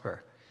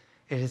prosper.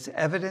 It is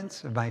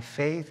evidence of my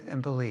faith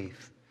and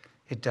belief.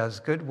 It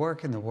does good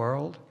work in the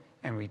world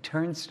and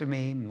returns to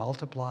me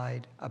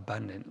multiplied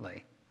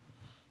abundantly.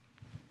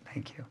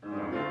 Thank you.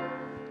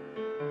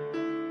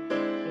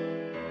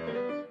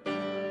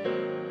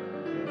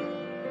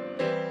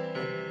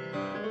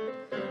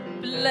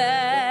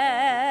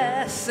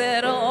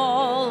 Blessed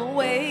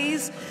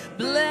always,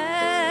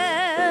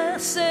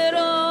 blessed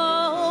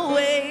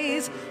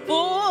always,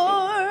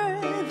 for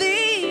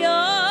the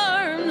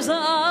arms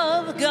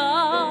of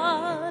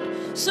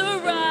God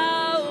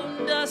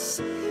surround us.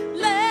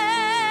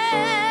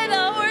 Let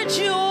our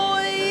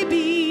joy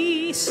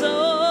be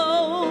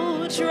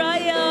so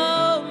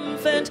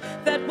triumphant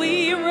that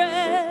we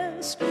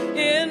rest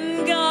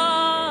in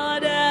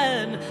God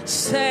and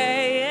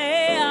say,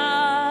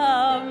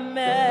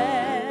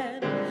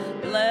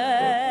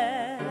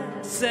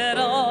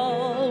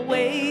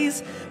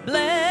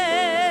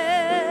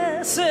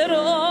 blessed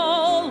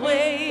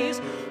always,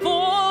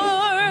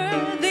 for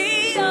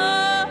the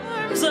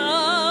arms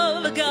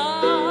of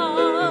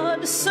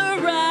God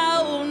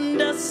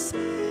surround us.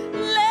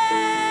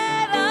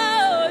 Let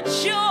our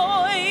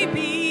joy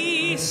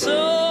be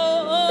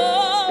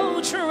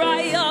so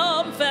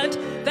triumphant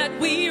that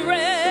we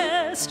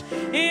rest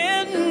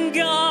in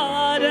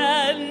God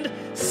and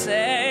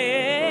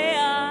say,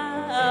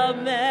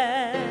 Amen.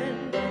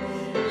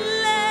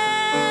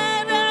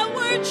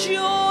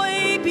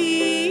 Joy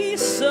be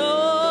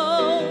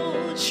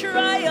so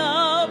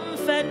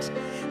triumphant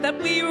that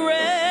we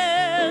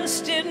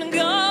rest in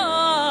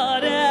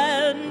God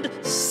and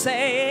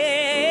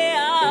say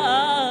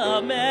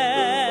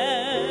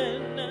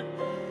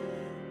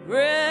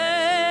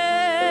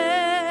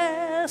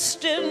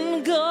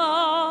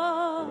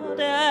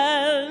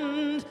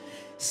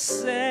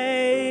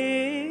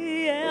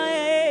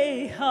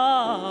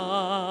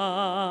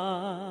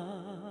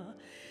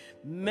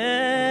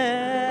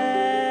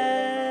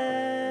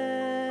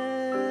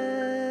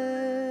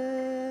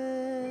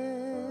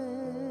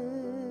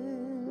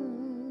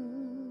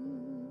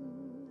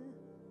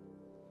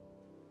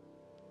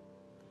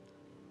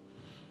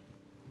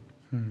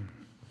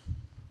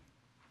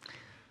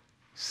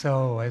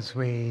So as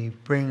we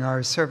bring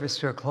our service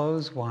to a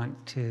close,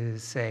 want to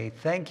say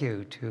thank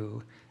you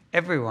to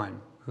everyone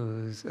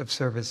who's of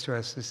service to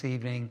us this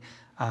evening.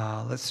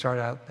 Let's start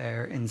out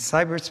there in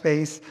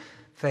cyberspace.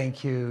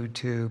 Thank you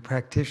to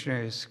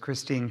practitioners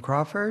Christine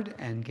Crawford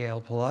and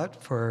Gail Palat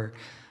for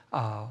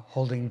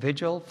holding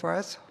vigil for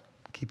us,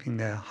 keeping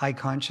the high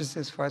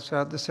consciousness for us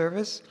throughout the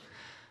service.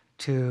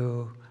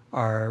 To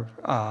our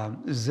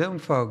Zoom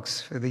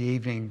folks for the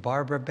evening,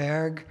 Barbara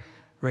Berg,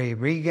 Ray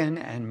Regan,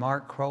 and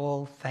Mark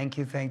Crowell, thank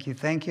you, thank you,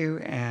 thank you.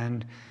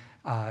 And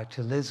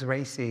to Liz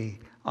Racy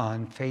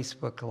on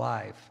Facebook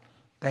Live,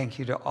 thank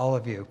you to all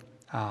of you.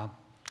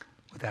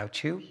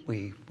 Without you,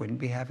 we wouldn't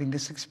be having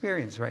this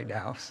experience right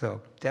now. So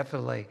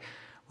definitely,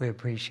 we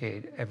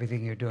appreciate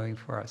everything you're doing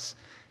for us.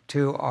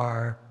 To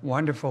our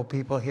wonderful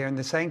people here in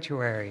the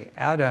sanctuary,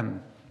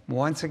 Adam,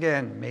 once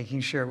again,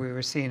 making sure we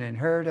were seen and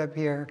heard up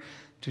here.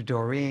 To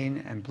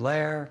Doreen and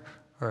Blair,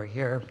 who are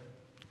here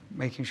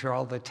making sure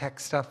all the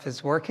tech stuff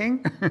is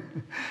working.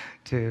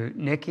 To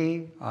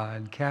Nikki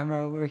on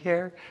camera over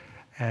here.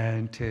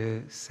 And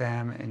to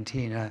Sam and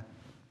Tina,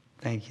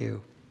 thank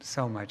you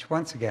so much.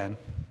 Once again,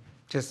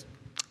 just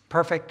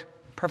perfect,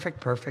 perfect,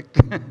 perfect.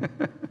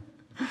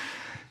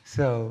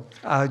 So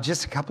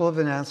just a couple of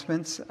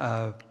announcements.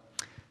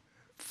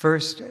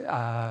 First,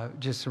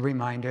 just a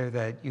reminder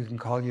that you can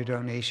call your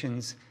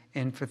donations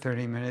in for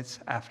 30 minutes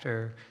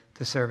after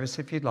the service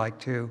if you'd like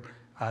to.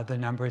 The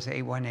number is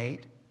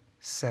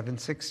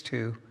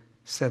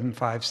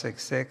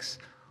 818-762-7566,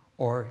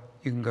 or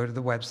you can go to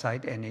the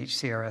website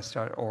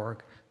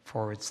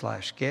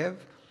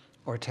nhcrs.org/give,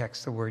 or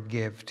text the word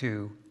give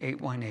to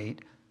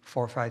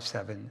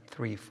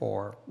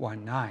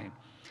 818-457-3419.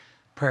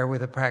 Prayer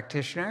with a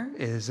Practitioner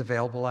is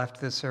available after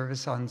the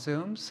service on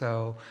Zoom,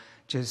 so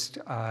just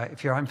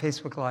if you're on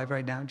Facebook Live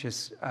right now,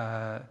 just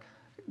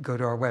go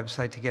to our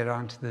website to get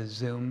onto the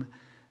Zoom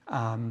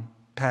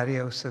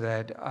patio so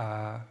that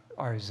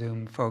our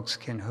Zoom folks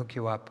can hook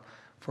you up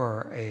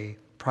for a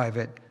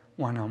private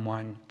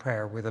one-on-one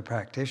prayer with a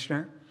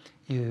practitioner.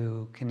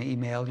 You can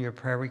email your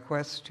prayer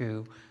requests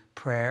to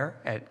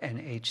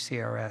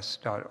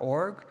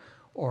prayer@nhcrs.org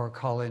or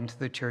call into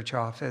the church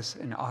office,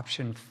 and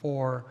option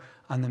 4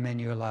 on the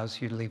menu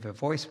allows you to leave a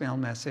voicemail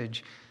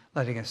message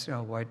letting us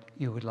know what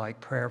you would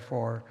like prayer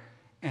for,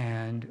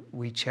 and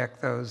we check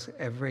those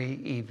every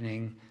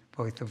evening,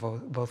 both the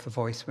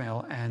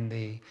voicemail and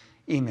the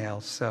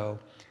emails. So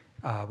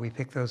we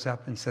pick those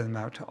up and send them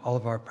out to all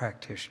of our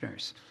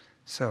practitioners.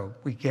 So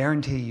we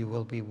guarantee you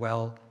will be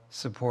well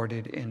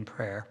supported in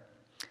prayer.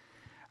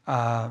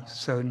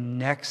 So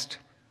next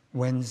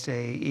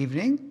Wednesday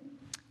evening,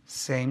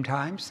 same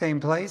time, same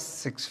place,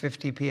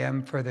 6:50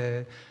 p.m. for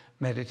the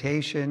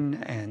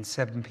meditation and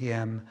 7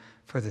 p.m.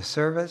 for the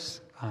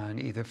service on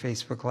either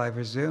Facebook Live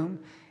or Zoom.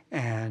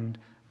 And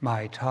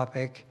my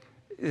topic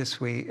this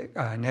week,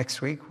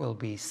 next week, will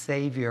be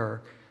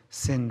Savior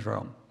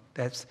Syndrome.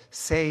 That's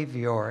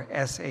Savior,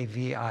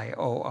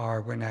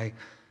 S-A-V-I-O-R. When I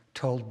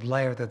told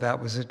Blair that that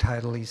was a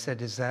title, he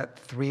said, "Is that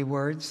 3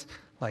 words?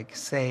 Like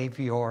Save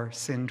Your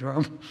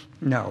Syndrome?"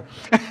 No.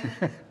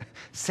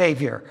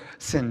 Savior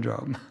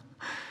Syndrome.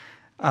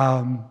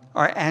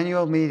 Our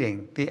annual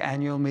meeting, the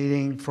annual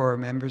meeting for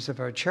members of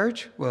our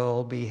church,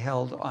 will be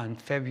held on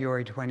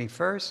February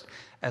 21st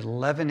at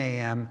 11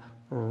 a.m.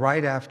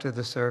 right after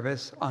the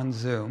service on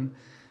Zoom.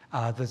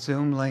 The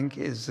Zoom link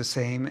is the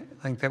same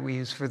link that we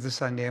use for the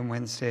Sunday and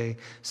Wednesday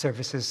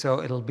services,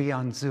 so it'll be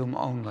on Zoom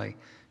only,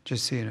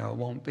 just so you know. It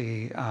won't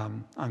be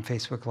on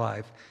Facebook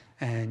Live.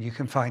 And you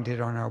can find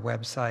it on our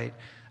website.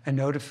 A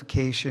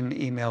notification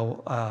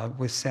email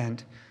was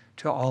sent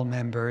to all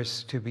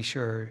members to be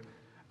sure.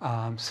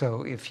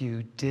 So if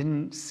you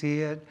didn't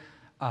see it,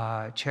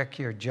 check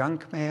your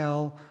junk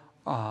mail,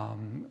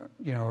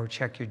 or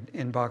check your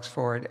inbox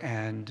for it.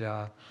 And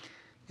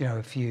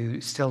if you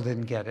still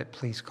didn't get it,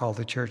 please call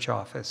the church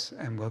office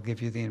and we'll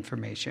give you the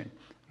information.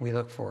 We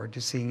look forward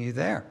to seeing you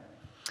there.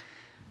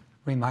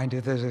 Reminder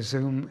that a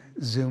Zoom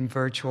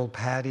virtual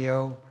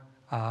patio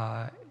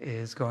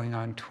is going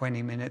on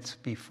 20 minutes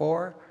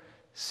before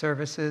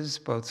services,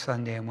 both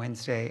Sunday and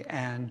Wednesday,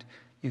 and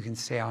you can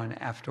stay on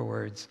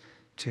afterwards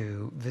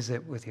to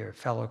visit with your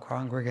fellow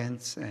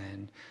congregants,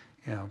 and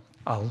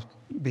I'll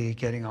be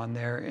getting on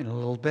there in a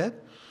little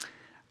bit.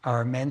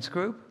 Our men's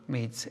group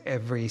meets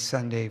every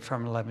Sunday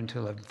from 11 to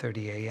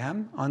 11:30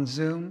 a.m. on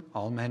Zoom.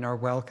 All men are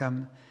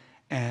welcome.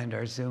 And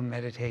our Zoom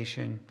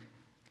meditation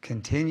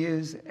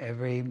continues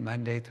every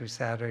Monday through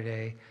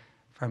Saturday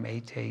from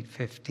 8 to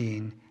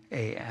 8:15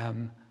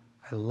 a.m.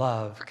 I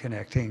love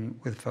connecting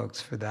with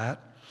folks for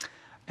that.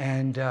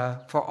 And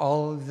for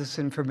all of this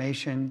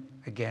information,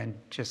 again,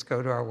 just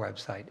go to our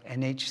website,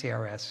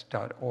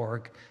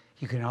 nhcrs.org.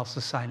 You can also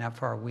sign up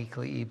for our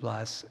weekly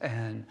e-blasts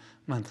and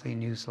monthly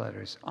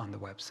newsletters on the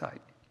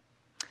website.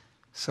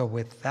 So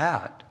with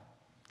that,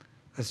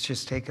 let's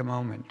just take a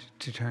moment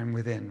to turn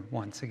within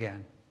once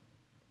again.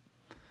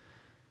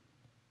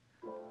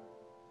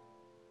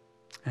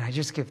 And I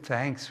just give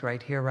thanks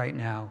right here, right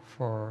now,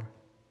 for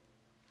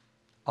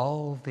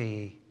all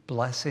the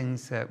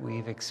blessings that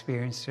we've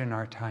experienced in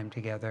our time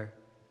together.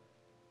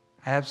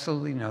 I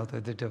absolutely know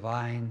that the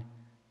divine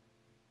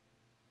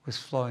was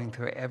flowing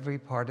through every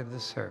part of the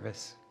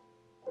service,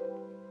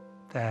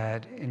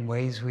 that in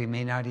ways we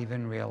may not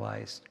even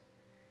realize,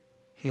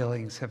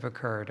 healings have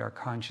occurred, our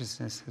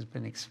consciousness has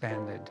been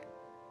expanded,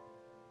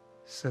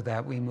 so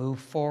that we move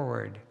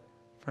forward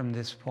from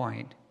this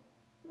point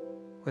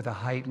with a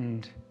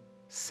heightened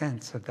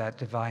sense of that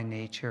divine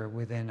nature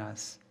within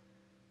us.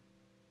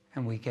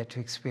 And we get to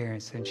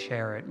experience and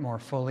share it more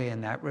fully,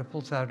 and that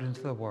ripples out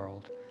into the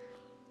world.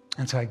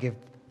 And so I give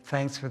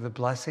thanks for the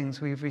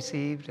blessings we've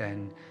received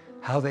and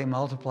how they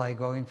multiply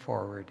going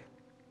forward.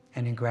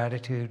 And in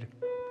gratitude,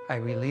 I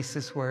release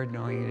this word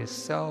knowing it is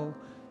so,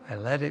 I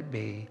let it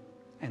be,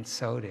 and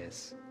so it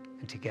is.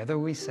 And together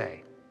we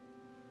say,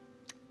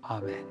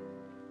 Amen.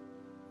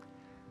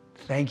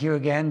 Thank you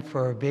again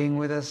for being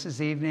with us this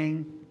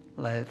evening.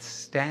 Let's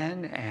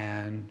stand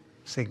and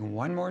sing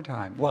one more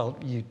time. Well,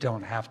 you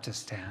don't have to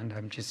stand.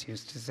 I'm just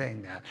used to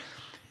saying that.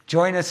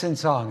 Join us in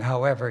song,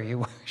 however you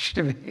wish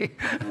to be.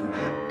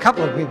 A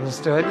couple of people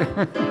stood.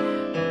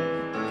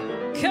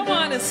 Come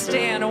on and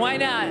stand. Why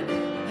not?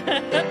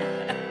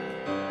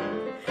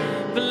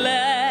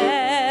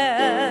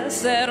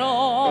 Blessed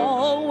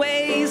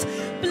always,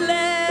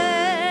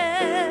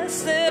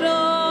 blessed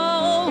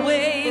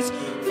always,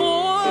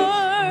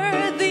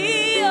 for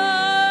the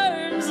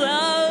arms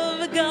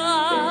of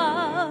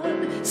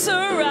God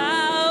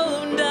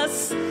surround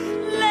us.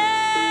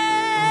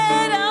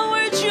 Let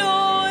our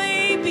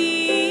joy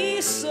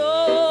be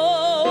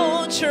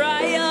so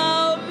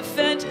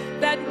triumphant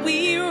that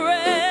we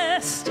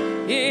rest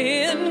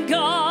in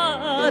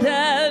God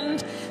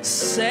and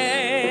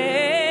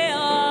say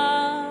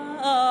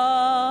amen.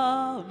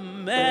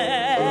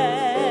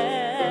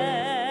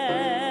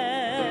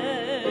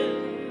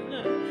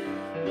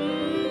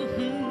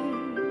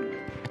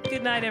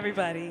 Good night,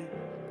 everybody.